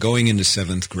school. You're going into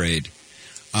 7th grade.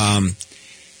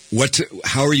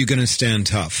 How are you going to stand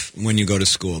tough when you go to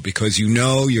school? Because you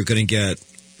know you're going to get,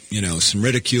 some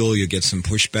ridicule. You get some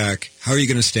pushback. How are you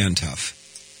going to stand tough?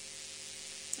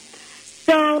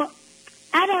 So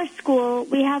school,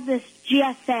 we have this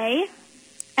GSA,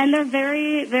 and they're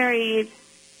very, very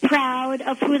proud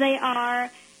of who they are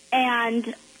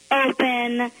and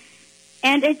open,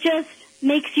 and it just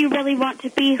makes you really want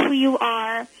to be who you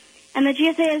are. And the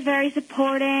GSA is very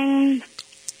supporting,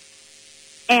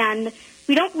 and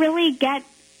we don't really get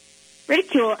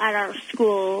ridicule at our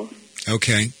school.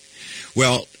 Okay.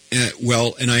 Well,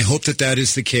 and I hope that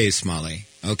is the case, Molly,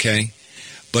 okay?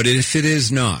 But if it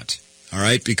is not, all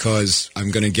right, because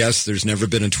I'm going to guess there's never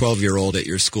been a 12-year-old at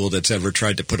your school that's ever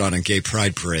tried to put on a gay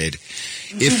pride parade.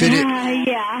 If it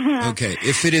yeah. Okay,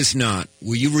 if it is not,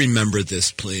 will you remember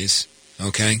this, please?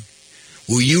 Okay?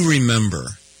 Will you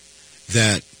remember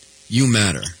that you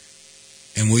matter?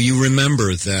 And will you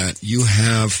remember that you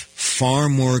have far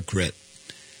more grit,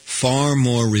 far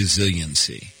more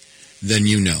resiliency than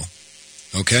you know?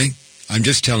 Okay? I'm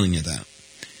just telling you that.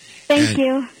 Thank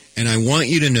you. And I want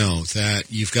you to know that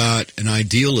you've got an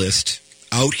idealist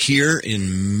out here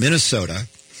in Minnesota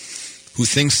who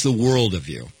thinks the world of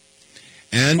you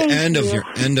and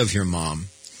of your mom.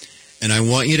 And I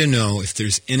want you to know if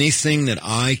there's anything that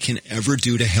I can ever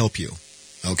do to help you.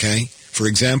 Okay? For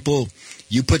example,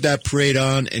 you put that parade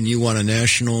on and you want a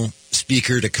national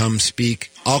speaker to come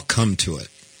speak, I'll come to it.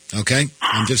 Okay?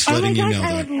 I'm just letting you know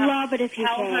that. I would love it if you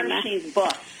Tell her she's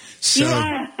booked. So,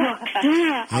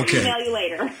 I'll okay. email you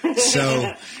later.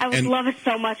 So, I would love it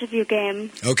so much if you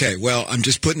came. Okay, well, I'm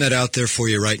just putting that out there for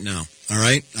you right now. All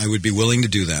right? I would be willing to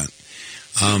do that.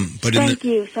 But thank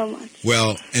you so much.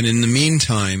 Well, and in the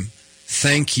meantime,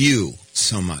 thank you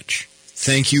so much.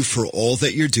 Thank you for all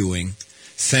that you're doing.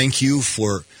 Thank you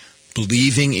for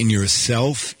believing in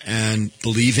yourself and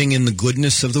believing in the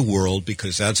goodness of the world,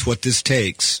 because that's what this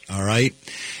takes, all right?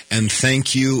 And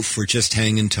thank you for just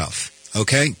hanging tough,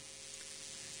 okay?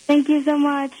 Thank you so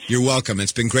much. You're welcome.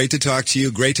 It's been great to talk to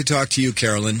you. Great to talk to you,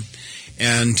 Carolyn.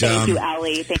 And thank you,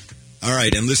 Ellie. All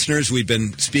right, and listeners, we've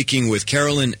been speaking with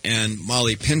Carolyn and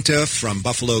Molly Pinta from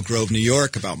Buffalo Grove, New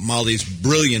York, about Molly's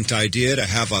brilliant idea to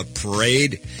have a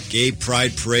parade, gay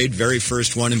pride parade, very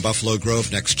first one in Buffalo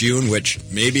Grove next June, which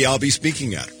maybe I'll be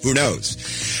speaking at. Who knows?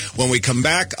 When we come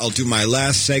back, I'll do my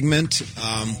last segment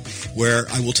where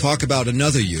I will talk about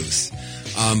another youth,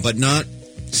 but not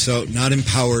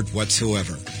empowered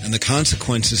whatsoever, and the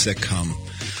consequences that come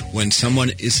when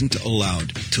someone isn't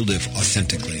allowed to live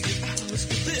authentically.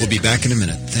 We'll be back in a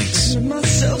minute. Thanks.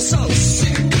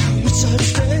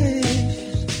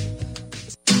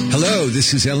 Hello,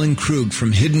 this is Ellen Krug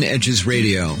from Hidden Edges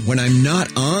Radio. When I'm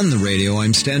not on the radio,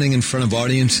 I'm standing in front of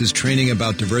audiences training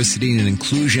about diversity and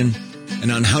inclusion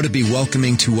and on how to be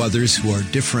welcoming to others who are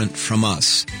different from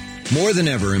us. More than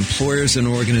ever, employers and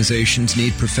organizations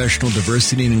need professional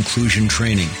diversity and inclusion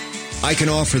training. I can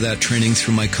offer that training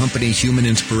through my company, Human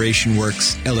Inspiration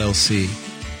Works, LLC.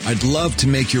 I'd love to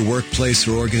make your workplace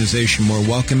or organization more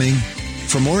welcoming.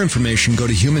 For more information, go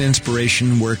to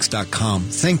humaninspirationworks.com.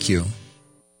 Thank you.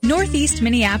 Northeast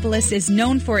Minneapolis is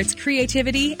known for its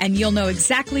creativity, and you'll know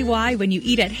exactly why when you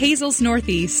eat at Hazel's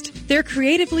Northeast. Their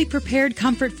creatively prepared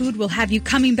comfort food will have you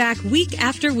coming back week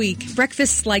after week.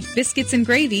 Breakfasts like biscuits and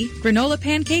gravy, granola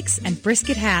pancakes, and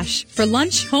brisket hash. For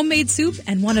lunch, homemade soup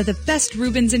and one of the best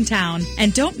Reubens in town.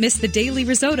 And don't miss the daily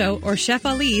risotto or Chef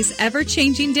Ali's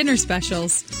ever-changing dinner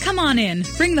specials. Come on in.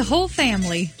 Bring the whole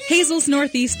family. Hazel's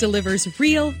Northeast delivers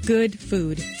real good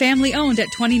food. Family owned at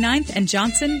 29th and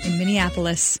Johnson in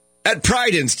Minneapolis. At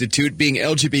Pride Institute, being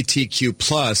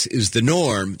LGBTQ+ is the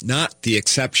norm, not the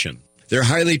exception. Their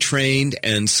highly trained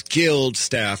and skilled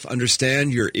staff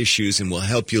understand your issues and will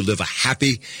help you live a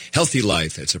happy, healthy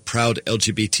life as a proud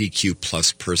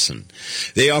LGBTQ+ person.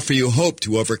 They offer you hope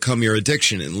to overcome your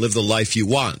addiction and live the life you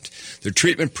want. Their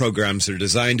treatment programs are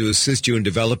designed to assist you in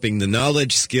developing the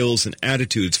knowledge, skills, and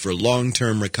attitudes for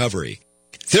long-term recovery.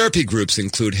 Therapy groups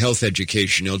include health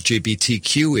education,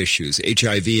 LGBTQ issues,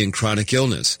 HIV and chronic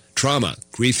illness, trauma,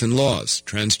 grief and loss,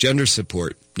 transgender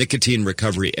support, nicotine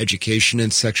recovery, education,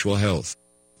 and sexual health.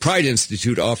 Pride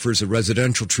Institute offers a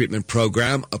residential treatment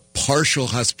program, a partial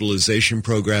hospitalization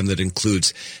program that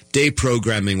includes day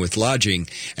programming with lodging,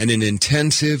 and an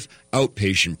intensive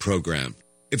outpatient program.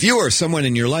 If you or someone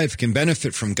in your life can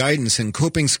benefit from guidance and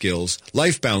coping skills,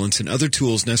 life balance, and other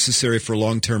tools necessary for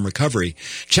long-term recovery,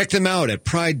 check them out at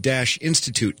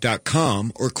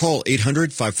pride-institute.com or call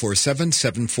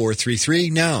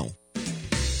 800-547-7433 now.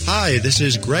 Hi, this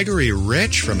is Gregory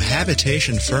Rich from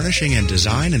Habitation Furnishing and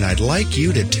Design, and I'd like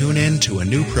you to tune in to a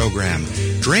new program,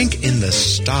 Drink in the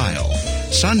Style.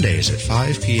 Sundays at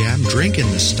 5 p.m., Drink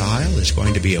in the Style is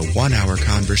going to be a 1-hour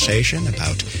conversation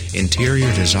about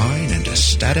interior design and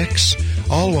aesthetics,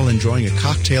 all while enjoying a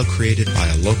cocktail created by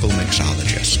a local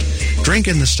mixologist. Drink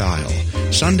in the Style.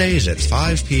 Sundays at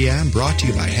 5 p.m. Brought to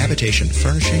you by Habitation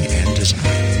Furnishing and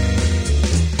Design.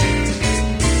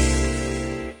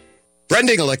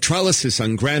 Brending Electrolysis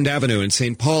on Grand Avenue in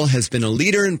St. Paul has been a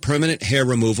leader in permanent hair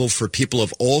removal for people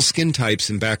of all skin types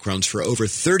and backgrounds for over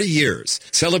 30 years,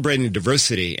 celebrating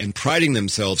diversity and priding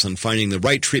themselves on finding the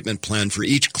right treatment plan for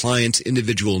each client's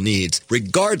individual needs,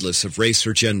 regardless of race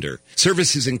or gender.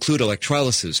 Services include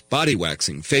electrolysis, body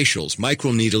waxing, facials,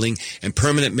 microneedling, and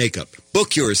permanent makeup.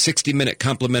 Book your 60-minute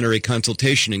complimentary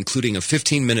consultation, including a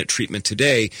 15-minute treatment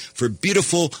today for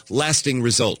beautiful, lasting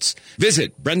results.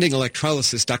 Visit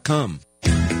brendingelectrolysis.com.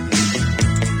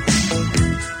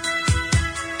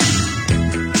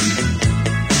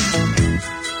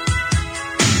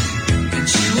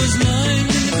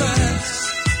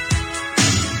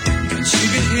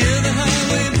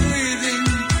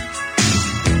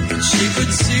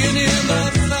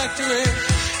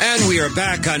 And we are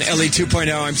back on Ellie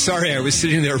 2.0. I'm sorry, I was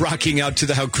sitting there rocking out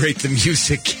to how great the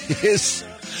music is.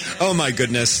 Oh, my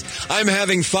goodness. I'm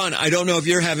having fun. I don't know if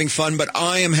you're having fun, but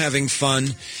I am having fun.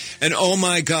 And oh,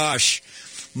 my gosh,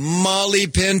 Molly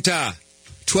Pinta,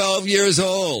 12 years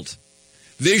old,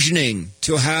 visioning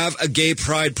to have a gay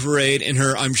pride parade in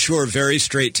her, I'm sure, very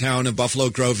straight town of Buffalo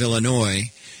Grove,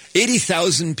 Illinois.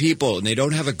 80,000 people, and they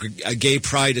don't have a gay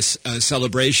pride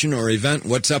celebration or event.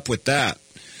 What's up with that?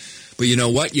 But you know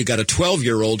what? You got a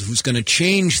 12-year-old who's going to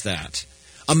change that.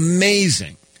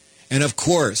 Amazing. And, of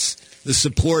course, the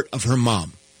support of her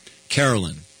mom,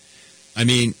 Carolyn. I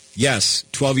mean, yes,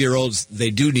 12-year-olds, they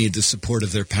do need the support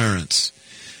of their parents.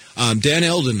 Dan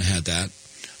Eldon had that.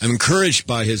 I'm encouraged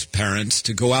by his parents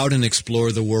to go out and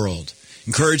explore the world.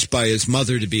 Encouraged by his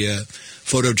mother to be a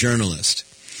photojournalist.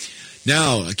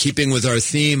 Now, keeping with our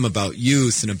theme about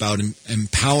youth and about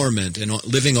empowerment and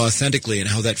living authentically and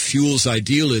how that fuels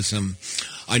idealism,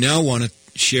 I now want to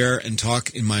share and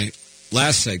talk in my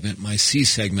last segment, my C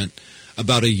segment,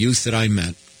 about a youth that I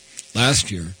met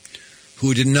last year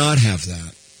who did not have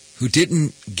that, who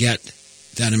didn't get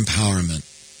that empowerment,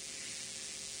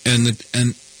 and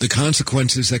the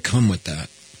consequences that come with that.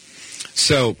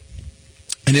 So,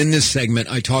 and in this segment,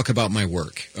 I talk about my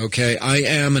work, okay? I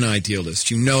am an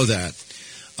idealist. You know that.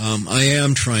 I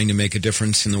am trying to make a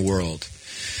difference in the world.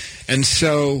 And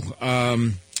so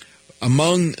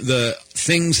among the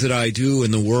things that I do in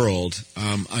the world,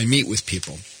 I meet with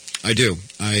people. I do.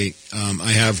 I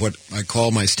have what I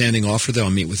call my standing offer, that I'll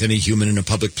meet with any human in a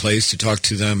public place to talk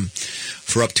to them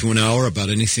for up to an hour about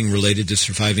anything related to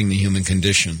surviving the human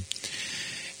condition.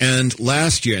 And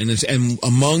last year, and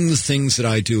among the things that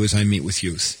I do is I meet with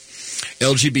youth.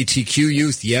 LGBTQ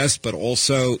youth, yes, but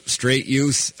also straight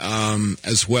youth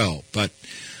as well. But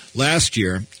last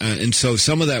year, and so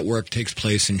some of that work takes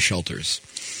place in shelters.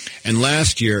 And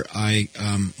last year, I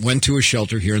went to a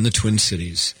shelter here in the Twin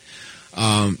Cities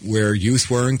where youth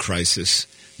were in crisis.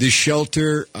 This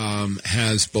shelter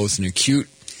has both an acute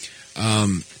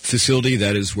facility,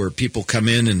 that is where people come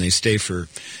in and they stay for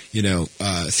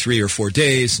 3 or 4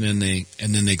 days, and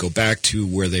then they go back to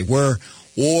where they were,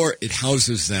 or it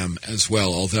houses them as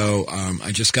well, although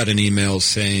I just got an email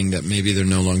saying that maybe they're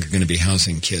no longer going to be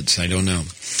housing kids. I don't know.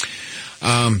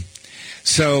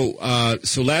 So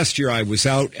last year I was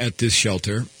out at this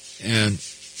shelter and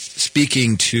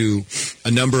speaking to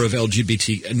a number of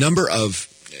LGBTQ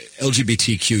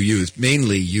youth,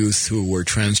 mainly youth who were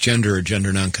transgender or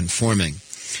gender nonconforming.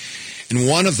 And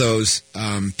one of those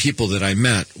people that I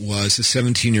met was a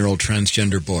 17-year-old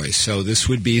transgender boy. So this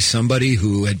would be somebody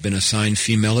who had been assigned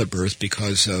female at birth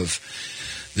because of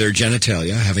their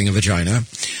genitalia, having a vagina,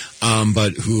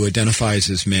 but who identifies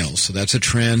as male. So that's a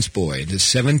trans boy. This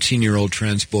 17-year-old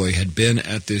trans boy had been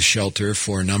at this shelter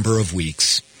for a number of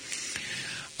weeks.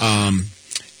 And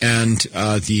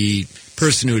the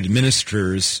person who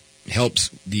helps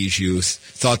these youth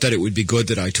thought that it would be good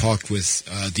that I talked with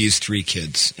these 3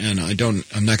 kids. And I'm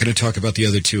not going to talk about the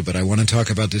other 2, but I want to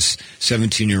talk about this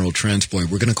 17-year-old trans boy.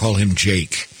 We're going to call him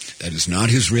Jake. That is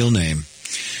not his real name.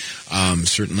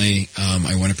 Certainly,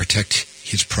 I want to protect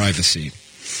his privacy.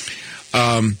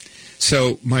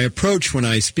 So my approach when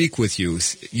I speak with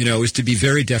youth, is to be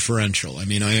very deferential. I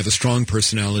mean, I have a strong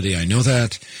personality. I know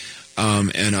that.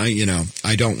 And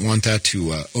I don't want that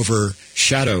to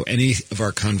overshadow any of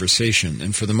our conversation.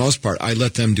 And for the most part, I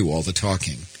let them do all the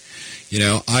talking.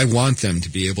 I want them to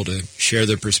be able to share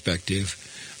their perspective.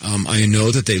 I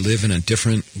know that they live in a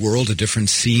different world, a different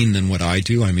scene than what I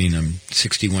do. I mean, I'm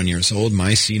 61 years old.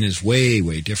 My scene is way,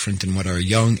 way different than what our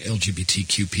young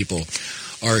LGBTQ people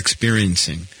are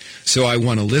experiencing. So I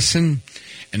want to listen.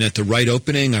 And at the right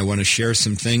opening, I want to share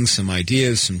some things, some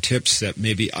ideas, some tips that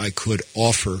maybe I could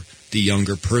offer the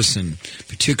younger person,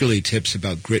 particularly tips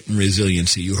about grit and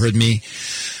resiliency. You heard me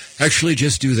actually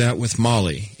just do that with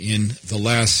Molly in the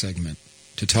last segment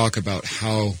to talk about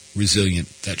how resilient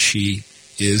that she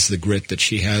is, the grit that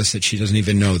she has that she doesn't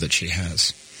even know that she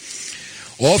has.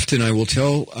 Often I will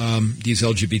tell these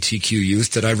LGBTQ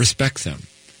youth that I respect them.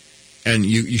 And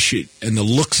you should, and the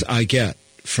looks I get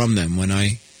from them when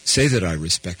I say that I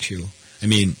respect you, I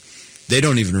mean, they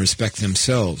don't even respect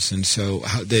themselves, and so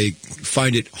they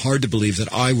find it hard to believe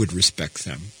that I would respect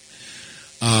them.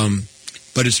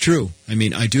 But it's true. I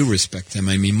mean, I do respect them.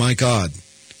 I mean, my God,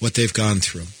 what they've gone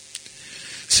through.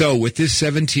 So with this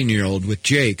 17-year-old, with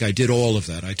Jake, I did all of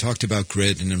that. I talked about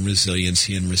grit and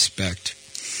resiliency and respect.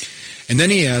 And then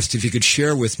he asked if he could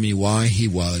share with me why he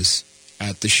was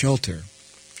at the shelter.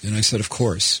 And I said, of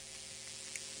course.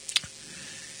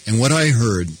 And what I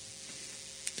heard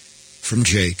from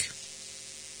Jake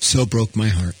so broke my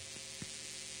heart.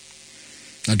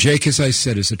 Now, Jake, as I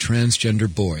said, is a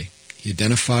transgender boy. He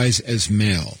identifies as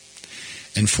male.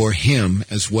 And for him,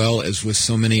 as well as with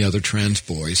so many other trans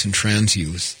boys and trans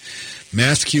youth,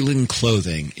 masculine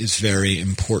clothing is very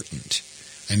important.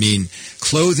 I mean,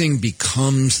 clothing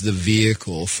becomes the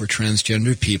vehicle for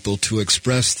transgender people to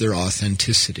express their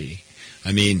authenticity.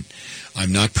 I mean,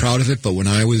 I'm not proud of it, but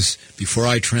before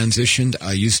I transitioned,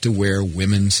 I used to wear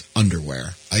women's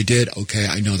underwear. I did. Okay,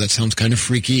 I know that sounds kind of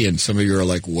freaky, and some of you are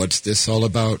like, what's this all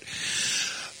about?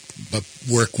 But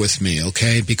work with me,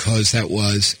 okay? Because that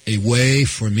was a way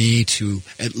for me to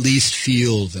at least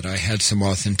feel that I had some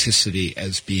authenticity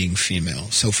as being female.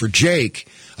 So for Jake,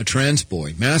 a trans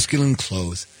boy, masculine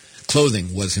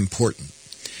clothing was important.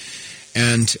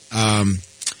 And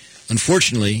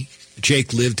unfortunately,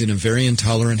 Jake lived in a very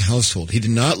intolerant household. He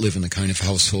did not live in the kind of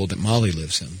household that Molly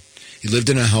lives in. He lived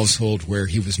in a household where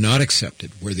he was not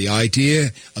accepted, where the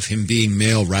idea of him being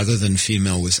male rather than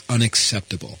female was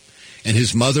unacceptable. And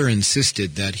his mother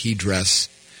insisted that he dress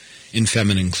in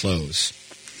feminine clothes.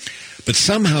 But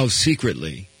somehow,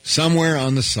 secretly, somewhere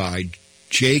on the side,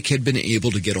 Jake had been able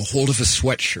to get a hold of a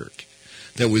sweatshirt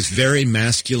that was very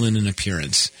masculine in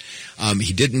appearance.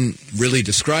 He didn't really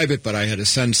describe it, but I had a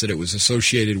sense that it was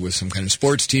associated with some kind of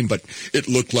sports team, but it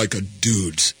looked like a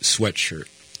dude's sweatshirt.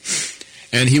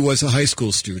 And he was a high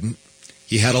school student.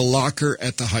 He had a locker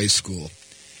at the high school,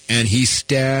 and he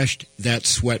stashed that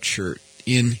sweatshirt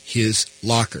in his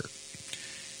locker.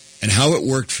 And how it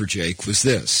worked for Jake was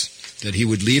this, that he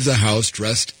would leave the house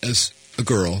dressed as a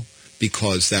girl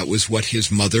because that was what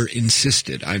his mother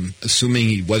insisted. I'm assuming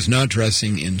he was not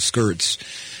dressing in skirts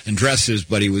and dresses,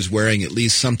 but he was wearing at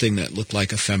least something that looked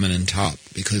like a feminine top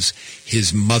because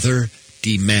his mother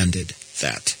demanded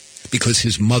that, because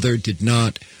his mother did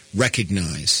not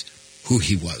recognize who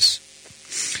he was.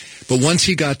 But once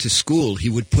he got to school, he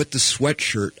would put the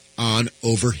sweatshirt on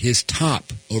over his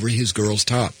top, over his girl's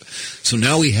top. So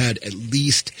now he had at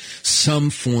least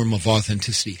some form of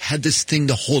authenticity, had this thing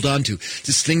to hold on to,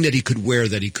 this thing that he could wear,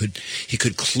 that he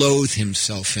could clothe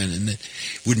himself in, and that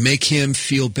would make him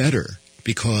feel better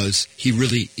because he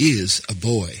really is a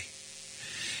boy.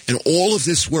 And all of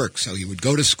this work, so he would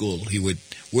go to school, he would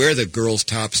wear the girls'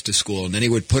 tops to school, and then he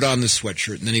would put on the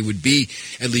sweatshirt, and then he would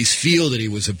at least feel that he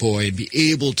was a boy and be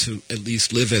able to at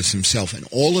least live as himself. And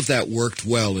all of that worked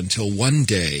well until one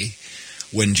day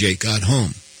when Jake got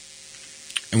home.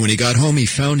 And when he got home, he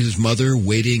found his mother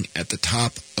waiting at the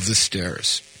top of the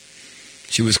stairs.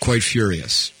 She was quite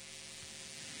furious.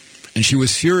 And she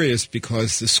was furious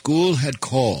because the school had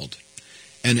called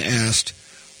and asked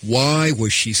why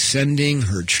was she sending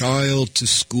her child to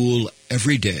school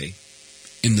every day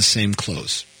in the same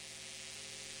clothes.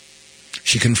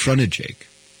 She confronted Jake.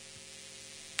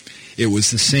 It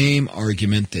was the same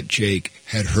argument that Jake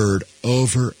had heard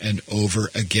over and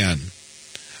over again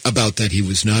about that he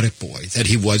was not a boy, that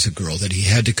he was a girl, that he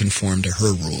had to conform to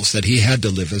her rules, that he had to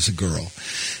live as a girl.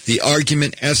 The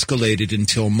argument escalated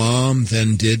until Mom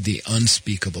then did the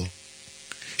unspeakable.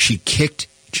 She kicked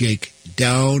Jake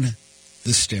down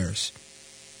the stairs.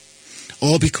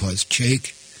 All because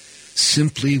Jake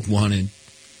simply wanted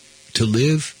to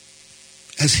live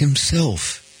as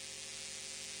himself.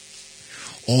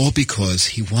 All because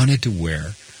he wanted to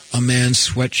wear a man's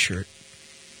sweatshirt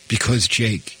because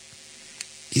Jake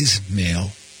is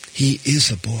male. He is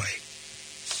a boy.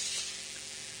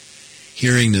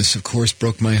 Hearing this, of course,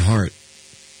 broke my heart.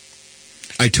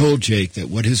 I told Jake that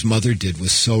what his mother did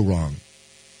was so wrong,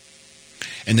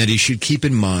 and that he should keep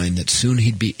in mind that soon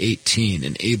he'd be 18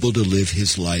 and able to live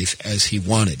his life as he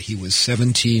wanted. He was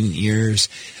 17 years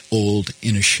old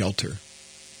in a shelter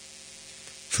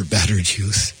for battered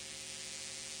youth.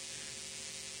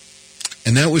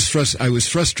 And that was I was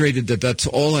frustrated that that's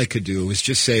all I could do was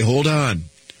just say, hold on,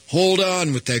 Hold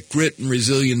on with that grit and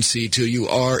resiliency till you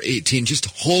are 18. Just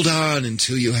hold on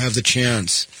until you have the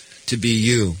chance to be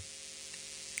you.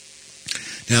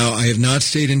 Now, I have not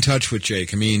stayed in touch with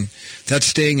Jake. I mean, that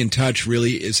staying in touch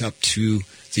really is up to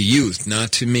the youth,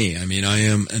 not to me. I mean, I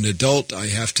am an adult. I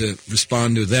have to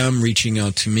respond to them reaching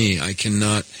out to me. I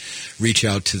cannot reach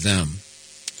out to them.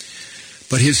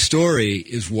 But his story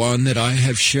is one that I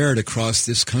have shared across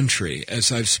this country as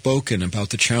I've spoken about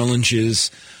the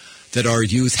challenges that our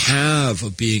youth have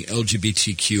of being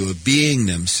LGBTQ, of being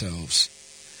themselves.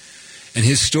 And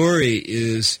his story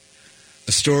is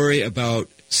a story about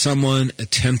someone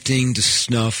attempting to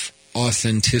snuff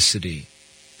authenticity,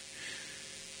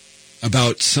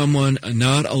 about someone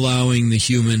not allowing the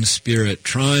human spirit,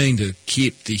 trying to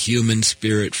keep the human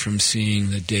spirit from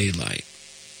seeing the daylight.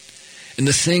 And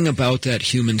the thing about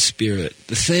that human spirit,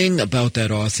 the thing about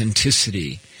that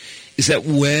authenticity, is that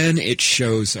when it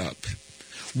shows up,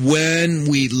 when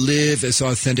we live as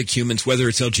authentic humans, whether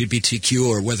it's LGBTQ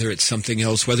or whether it's something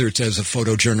else, whether it's as a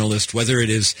photojournalist, whether it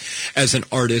is as an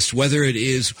artist, whether it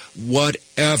is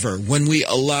whatever, when we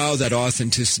allow that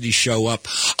authenticity show up,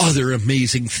 other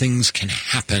amazing things can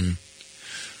happen.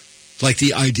 Like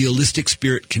the idealistic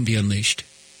spirit can be unleashed.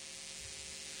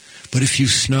 But if you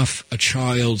snuff a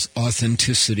child's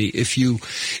authenticity, if you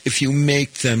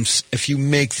make them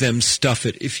stuff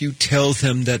it, if you tell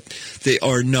them that they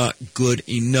are not good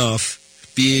enough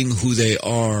being who they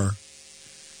are,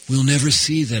 we'll never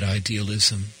see that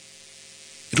idealism.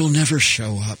 It'll never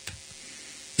show up.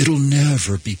 It'll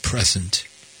never be present.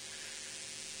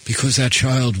 Because that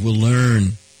child will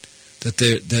learn that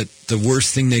the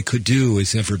worst thing they could do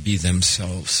is ever be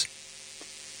themselves.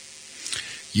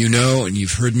 You know, and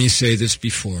you've heard me say this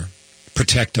before,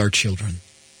 protect our children.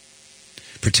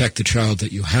 Protect the child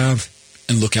that you have,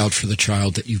 and look out for the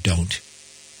child that you don't.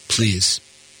 Please.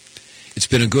 It's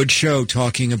been a good show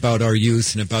talking about our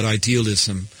youth and about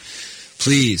idealism.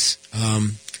 Please,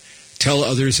 tell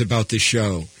others about this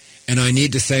show. And I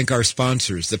need to thank our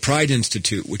sponsors, the Pride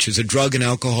Institute, which is a drug and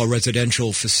alcohol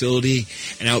residential facility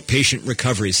and outpatient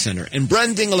recovery center. And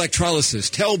Branding Electrolysis.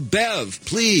 Tell Bev,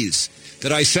 please,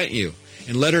 that I sent you.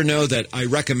 And let her know that I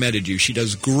recommended you. She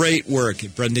does great work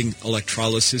at Branding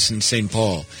Electrolysis in St.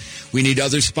 Paul. We need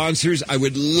other sponsors. I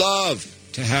would love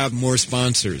to have more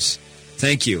sponsors.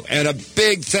 Thank you. And a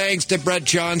big thanks to Brett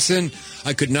Johnson.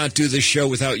 I could not do this show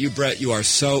without you, Brett. You are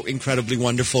so incredibly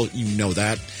wonderful. You know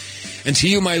that. And to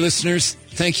you, my listeners,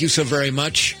 thank you so very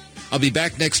much. I'll be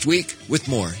back next week with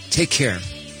more. Take care.